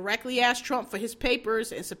directly asked Trump for his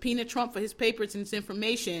papers and subpoenaed Trump for his papers and his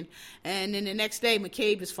information, and then the next day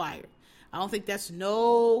McCabe is fired. I don't think that's a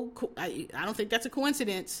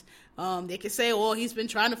coincidence. They could say, well, he's been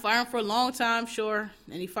trying to fire him for a long time, sure,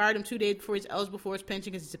 and he fired him 2 days before he's eligible for his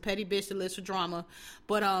pension because he's a petty bitch that lives for drama.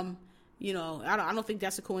 But I don't think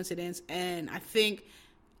that's a coincidence. And I think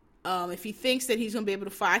if he thinks that he's going to be able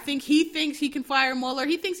to fire, I think he thinks he can fire Mueller.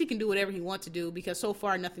 He thinks he can do whatever he wants to do because so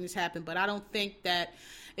far nothing has happened. But I don't think that,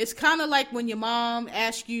 It's kind of like when your mom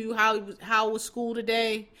asks you how was school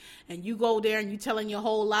today, and you go there and you telling your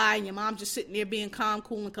whole lie, and your mom just sitting there being calm,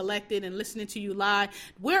 cool, and collected and listening to you lie.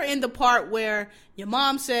 We're in the part where your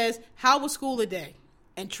mom says, how was school today?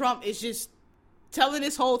 And Trump is just telling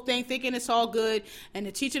this whole thing, thinking it's all good, and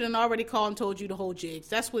the teacher done already called and told you the whole jigs.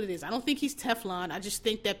 That's what it is. I don't think he's Teflon. I just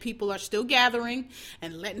think that people are still gathering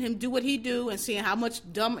and letting him do what he do and seeing how much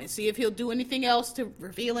dumb, and see if he'll do anything else to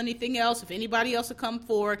reveal anything else, if anybody else will come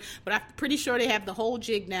forward. But I'm pretty sure they have the whole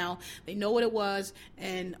jig now. They know what it was,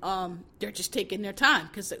 and they're just taking their time.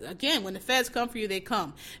 Because, again, when the feds come for you, they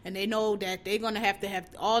come. And they know that they're going to have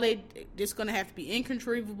there's going to have to be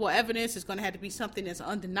incontrovertible evidence. It's going to have to be something that's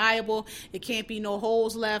undeniable. It can't be no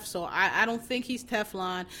holes left. So I don't think he's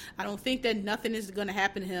Teflon. I don't think that nothing is going to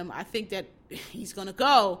happen to him. I think that he's going to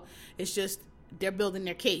go. It's just they're building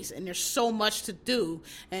their case, and there's so much to do.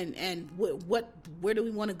 And where do we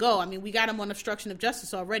want to go? I mean, we got him on obstruction of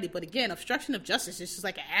justice already, but again, obstruction of justice is just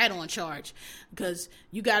like an add-on charge, because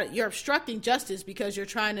you're obstructing justice because you're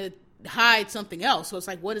trying to hide something else. So it's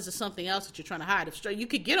like, what is the something else that you're trying to hide? You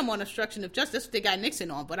could get them on obstruction of justice. That's what they got Nixon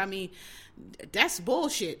on. But I mean, that's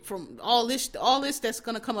bullshit. From all this that's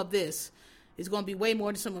going to come of this is going to be way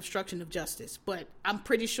more than some obstruction of justice. But I'm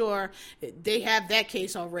pretty sure they have that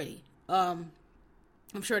case already.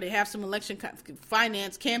 I'm sure they have some election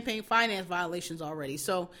campaign finance violations already.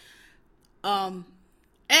 So, and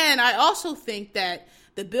I also think that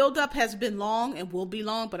the buildup has been long and will be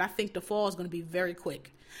long, but I think the fall is going to be very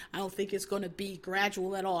quick. I don't think it's going to be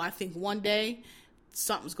gradual at all. I think one day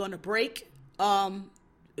something's going to break.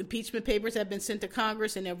 Impeachment papers have been sent to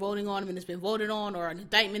Congress and they're voting on them, and it's been voted on, or an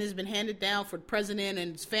indictment has been handed down for the president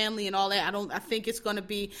and his family and all that. I think it's going to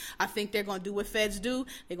be, I think they're going to do what feds do.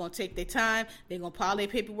 They're going to take their time. They're going to pile their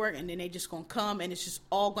paperwork, and then they're just going to come, and it's just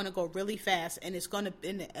all going to go really fast. And it's going to,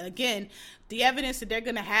 and again, the evidence that they're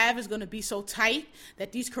going to have is going to be so tight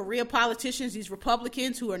that these career politicians, these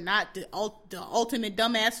Republicans who are not the ultimate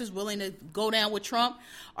dumbasses willing to go down with Trump,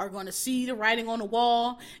 are going to see the writing on the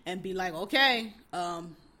wall and be like, okay,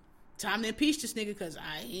 time to impeach this nigga, because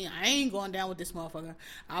I ain't going down with this motherfucker.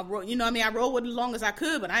 I rode with it as long as I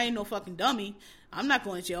could, but I ain't no fucking dummy. I'm not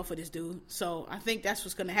going to jail for this dude. So I think that's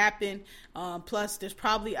what's going to happen. Plus, there's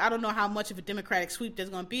probably, I don't know how much of a Democratic sweep there's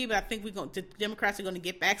going to be, but I think the Democrats are going to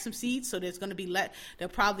get back some seats. So there's going to be they'll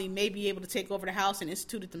probably may be able to take over the House and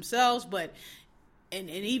institute it themselves. But And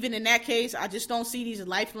even in that case, I just don't see these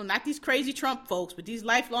lifelong, not these crazy Trump folks, but these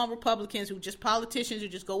lifelong Republicans who just politicians who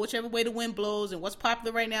just go whichever way the wind blows, and what's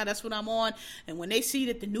popular right now, that's what I'm on. And when they see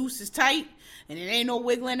that the noose is tight and it ain't no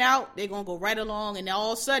wiggling out, they're going to go right along, and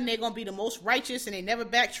all of a sudden they're going to be the most righteous, and they never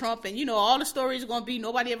back Trump. And all the stories are going to be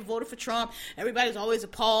nobody ever voted for Trump. Everybody's always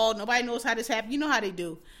appalled. Nobody knows how this happened. You know how they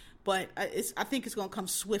do. But I think it's going to come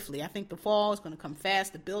swiftly. I think the fall is going to come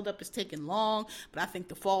fast. The buildup is taking long, but I think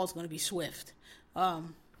the fall is going to be swift.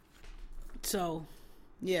 So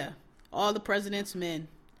yeah, All the President's Men,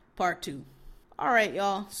 part 2. All right,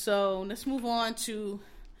 y'all. So let's move on to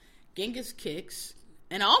Genghis Kicks.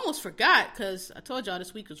 And I almost forgot, because I told y'all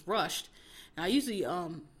this week was rushed. And I usually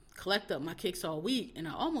collect up my kicks all week, and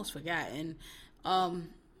I almost forgot. And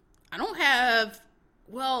I don't have,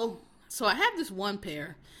 so I have this one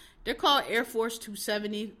pair. They're called Air Force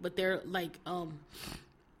 270, but they're like the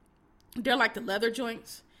leather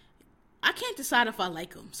joints. I can't decide if I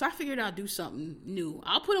like them, so I figured I'll do something new.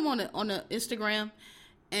 I'll put them on the Instagram,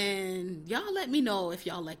 and y'all let me know if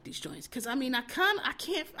y'all like these joints. Because, I mean, I kind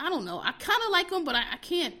of like them, but I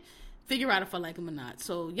can't figure out if I like them or not.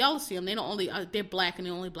 So y'all will see them. They're black, and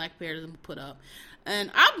the only black pair of them to put up.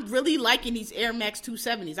 And I'm really liking these Air Max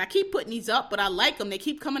 270s. I keep putting these up, but I like them. They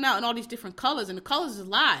keep coming out in all these different colors, and the colors is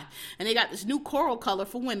live. And they got this new coral color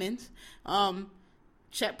for women's.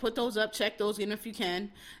 Put those up, check those in if you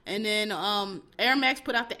can. And then Air Max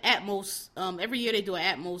put out the Atmos. Every year they do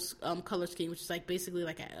an Atmos color scheme, which is like basically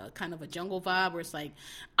like a kind of a jungle vibe, where it's like,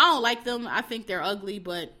 I don't like them. I think they're ugly,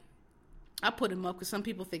 but I put them up because some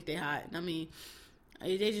people think they're hot. I mean,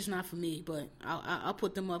 they're just not for me, but I'll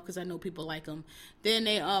put them up because I know people like them. Then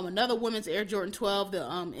they another women's Air Jordan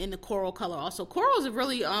 12 in the coral color. Also, coral is a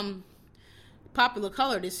really popular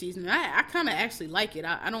color this season. I kind of actually like it.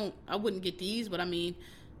 I wouldn't get these, but I mean,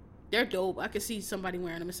 they're dope. I could see somebody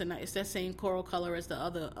wearing them. It's that same coral color as the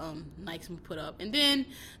other Nikes we put up. And then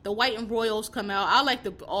the white and royals come out. I like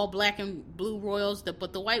the all black and blue royals,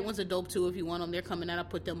 but the white ones are dope too if you want them. They're coming out. I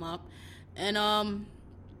put them up. And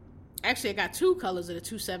actually I got 2 colors of the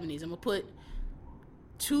 270s. I'm gonna put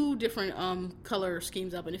 2 different color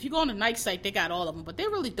schemes up, and if you go on the Nike site, they got all of them, but they're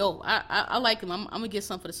really dope. I like them. I'm gonna get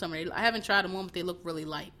some for the summer. I haven't tried them on, but they look really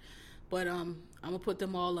light. But I'm gonna put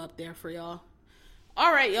them all up there for y'all.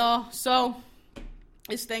 All right, y'all. So,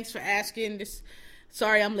 it's thanks for asking.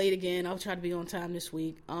 Sorry I'm late again. I'll try to be on time this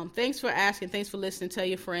week. Thanks for asking. Thanks for listening. Tell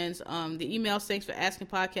your friends. The email's thanks for asking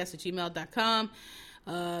podcast@gmail.com.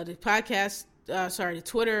 The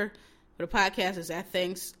Twitter for the podcast is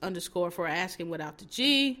 @thanks_for asking without the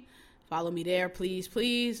G. Follow me there, please.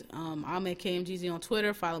 I'm at KMGZ on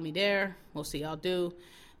Twitter. Follow me there. We'll see y'all do.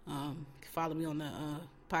 Follow me on the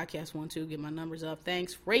podcast one too. Get my numbers up.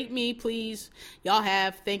 Thanks. Rate me, please. Y'all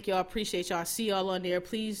have. Thank y'all. Appreciate y'all. I see y'all on there.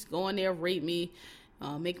 Please go on there. Rate me.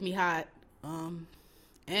 Make me hot.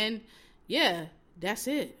 And yeah, that's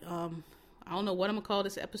it. I don't know what I'm gonna call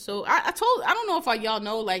this episode. I don't know if y'all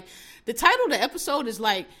know, like, the title of the episode is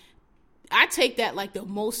like, I take that like the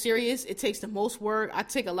most serious. It takes the most work. I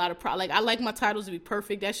take a lot of I like my titles to be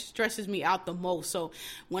perfect. That stresses me out the most. So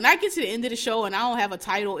when I get to the end of the show and I don't have a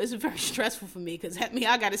title, it's very stressful for me, because that means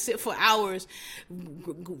I got to sit for hours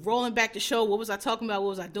rolling back the show. What was I talking about?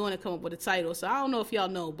 What was I doing to come up with a title? So I don't know if y'all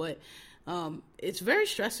know, but it's very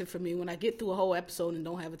stressful for me when I get through a whole episode and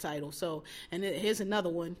don't have a title. So, and here's another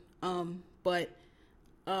one.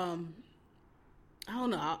 I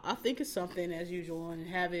don't know. I'll think of something as usual and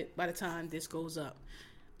have it by the time this goes up.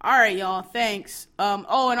 All right, y'all. Thanks. And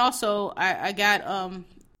also I got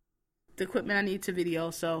the equipment I need to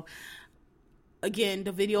video. So again,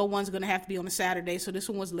 the video one's gonna have to be on a Saturday. So this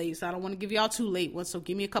one was late. So I don't want to give y'all too late ones. So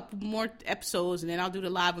give me a couple more episodes, and then I'll do the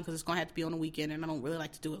live one, because it's gonna have to be on the weekend, and I don't really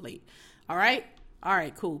like to do it late. All right.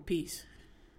 Cool. Peace.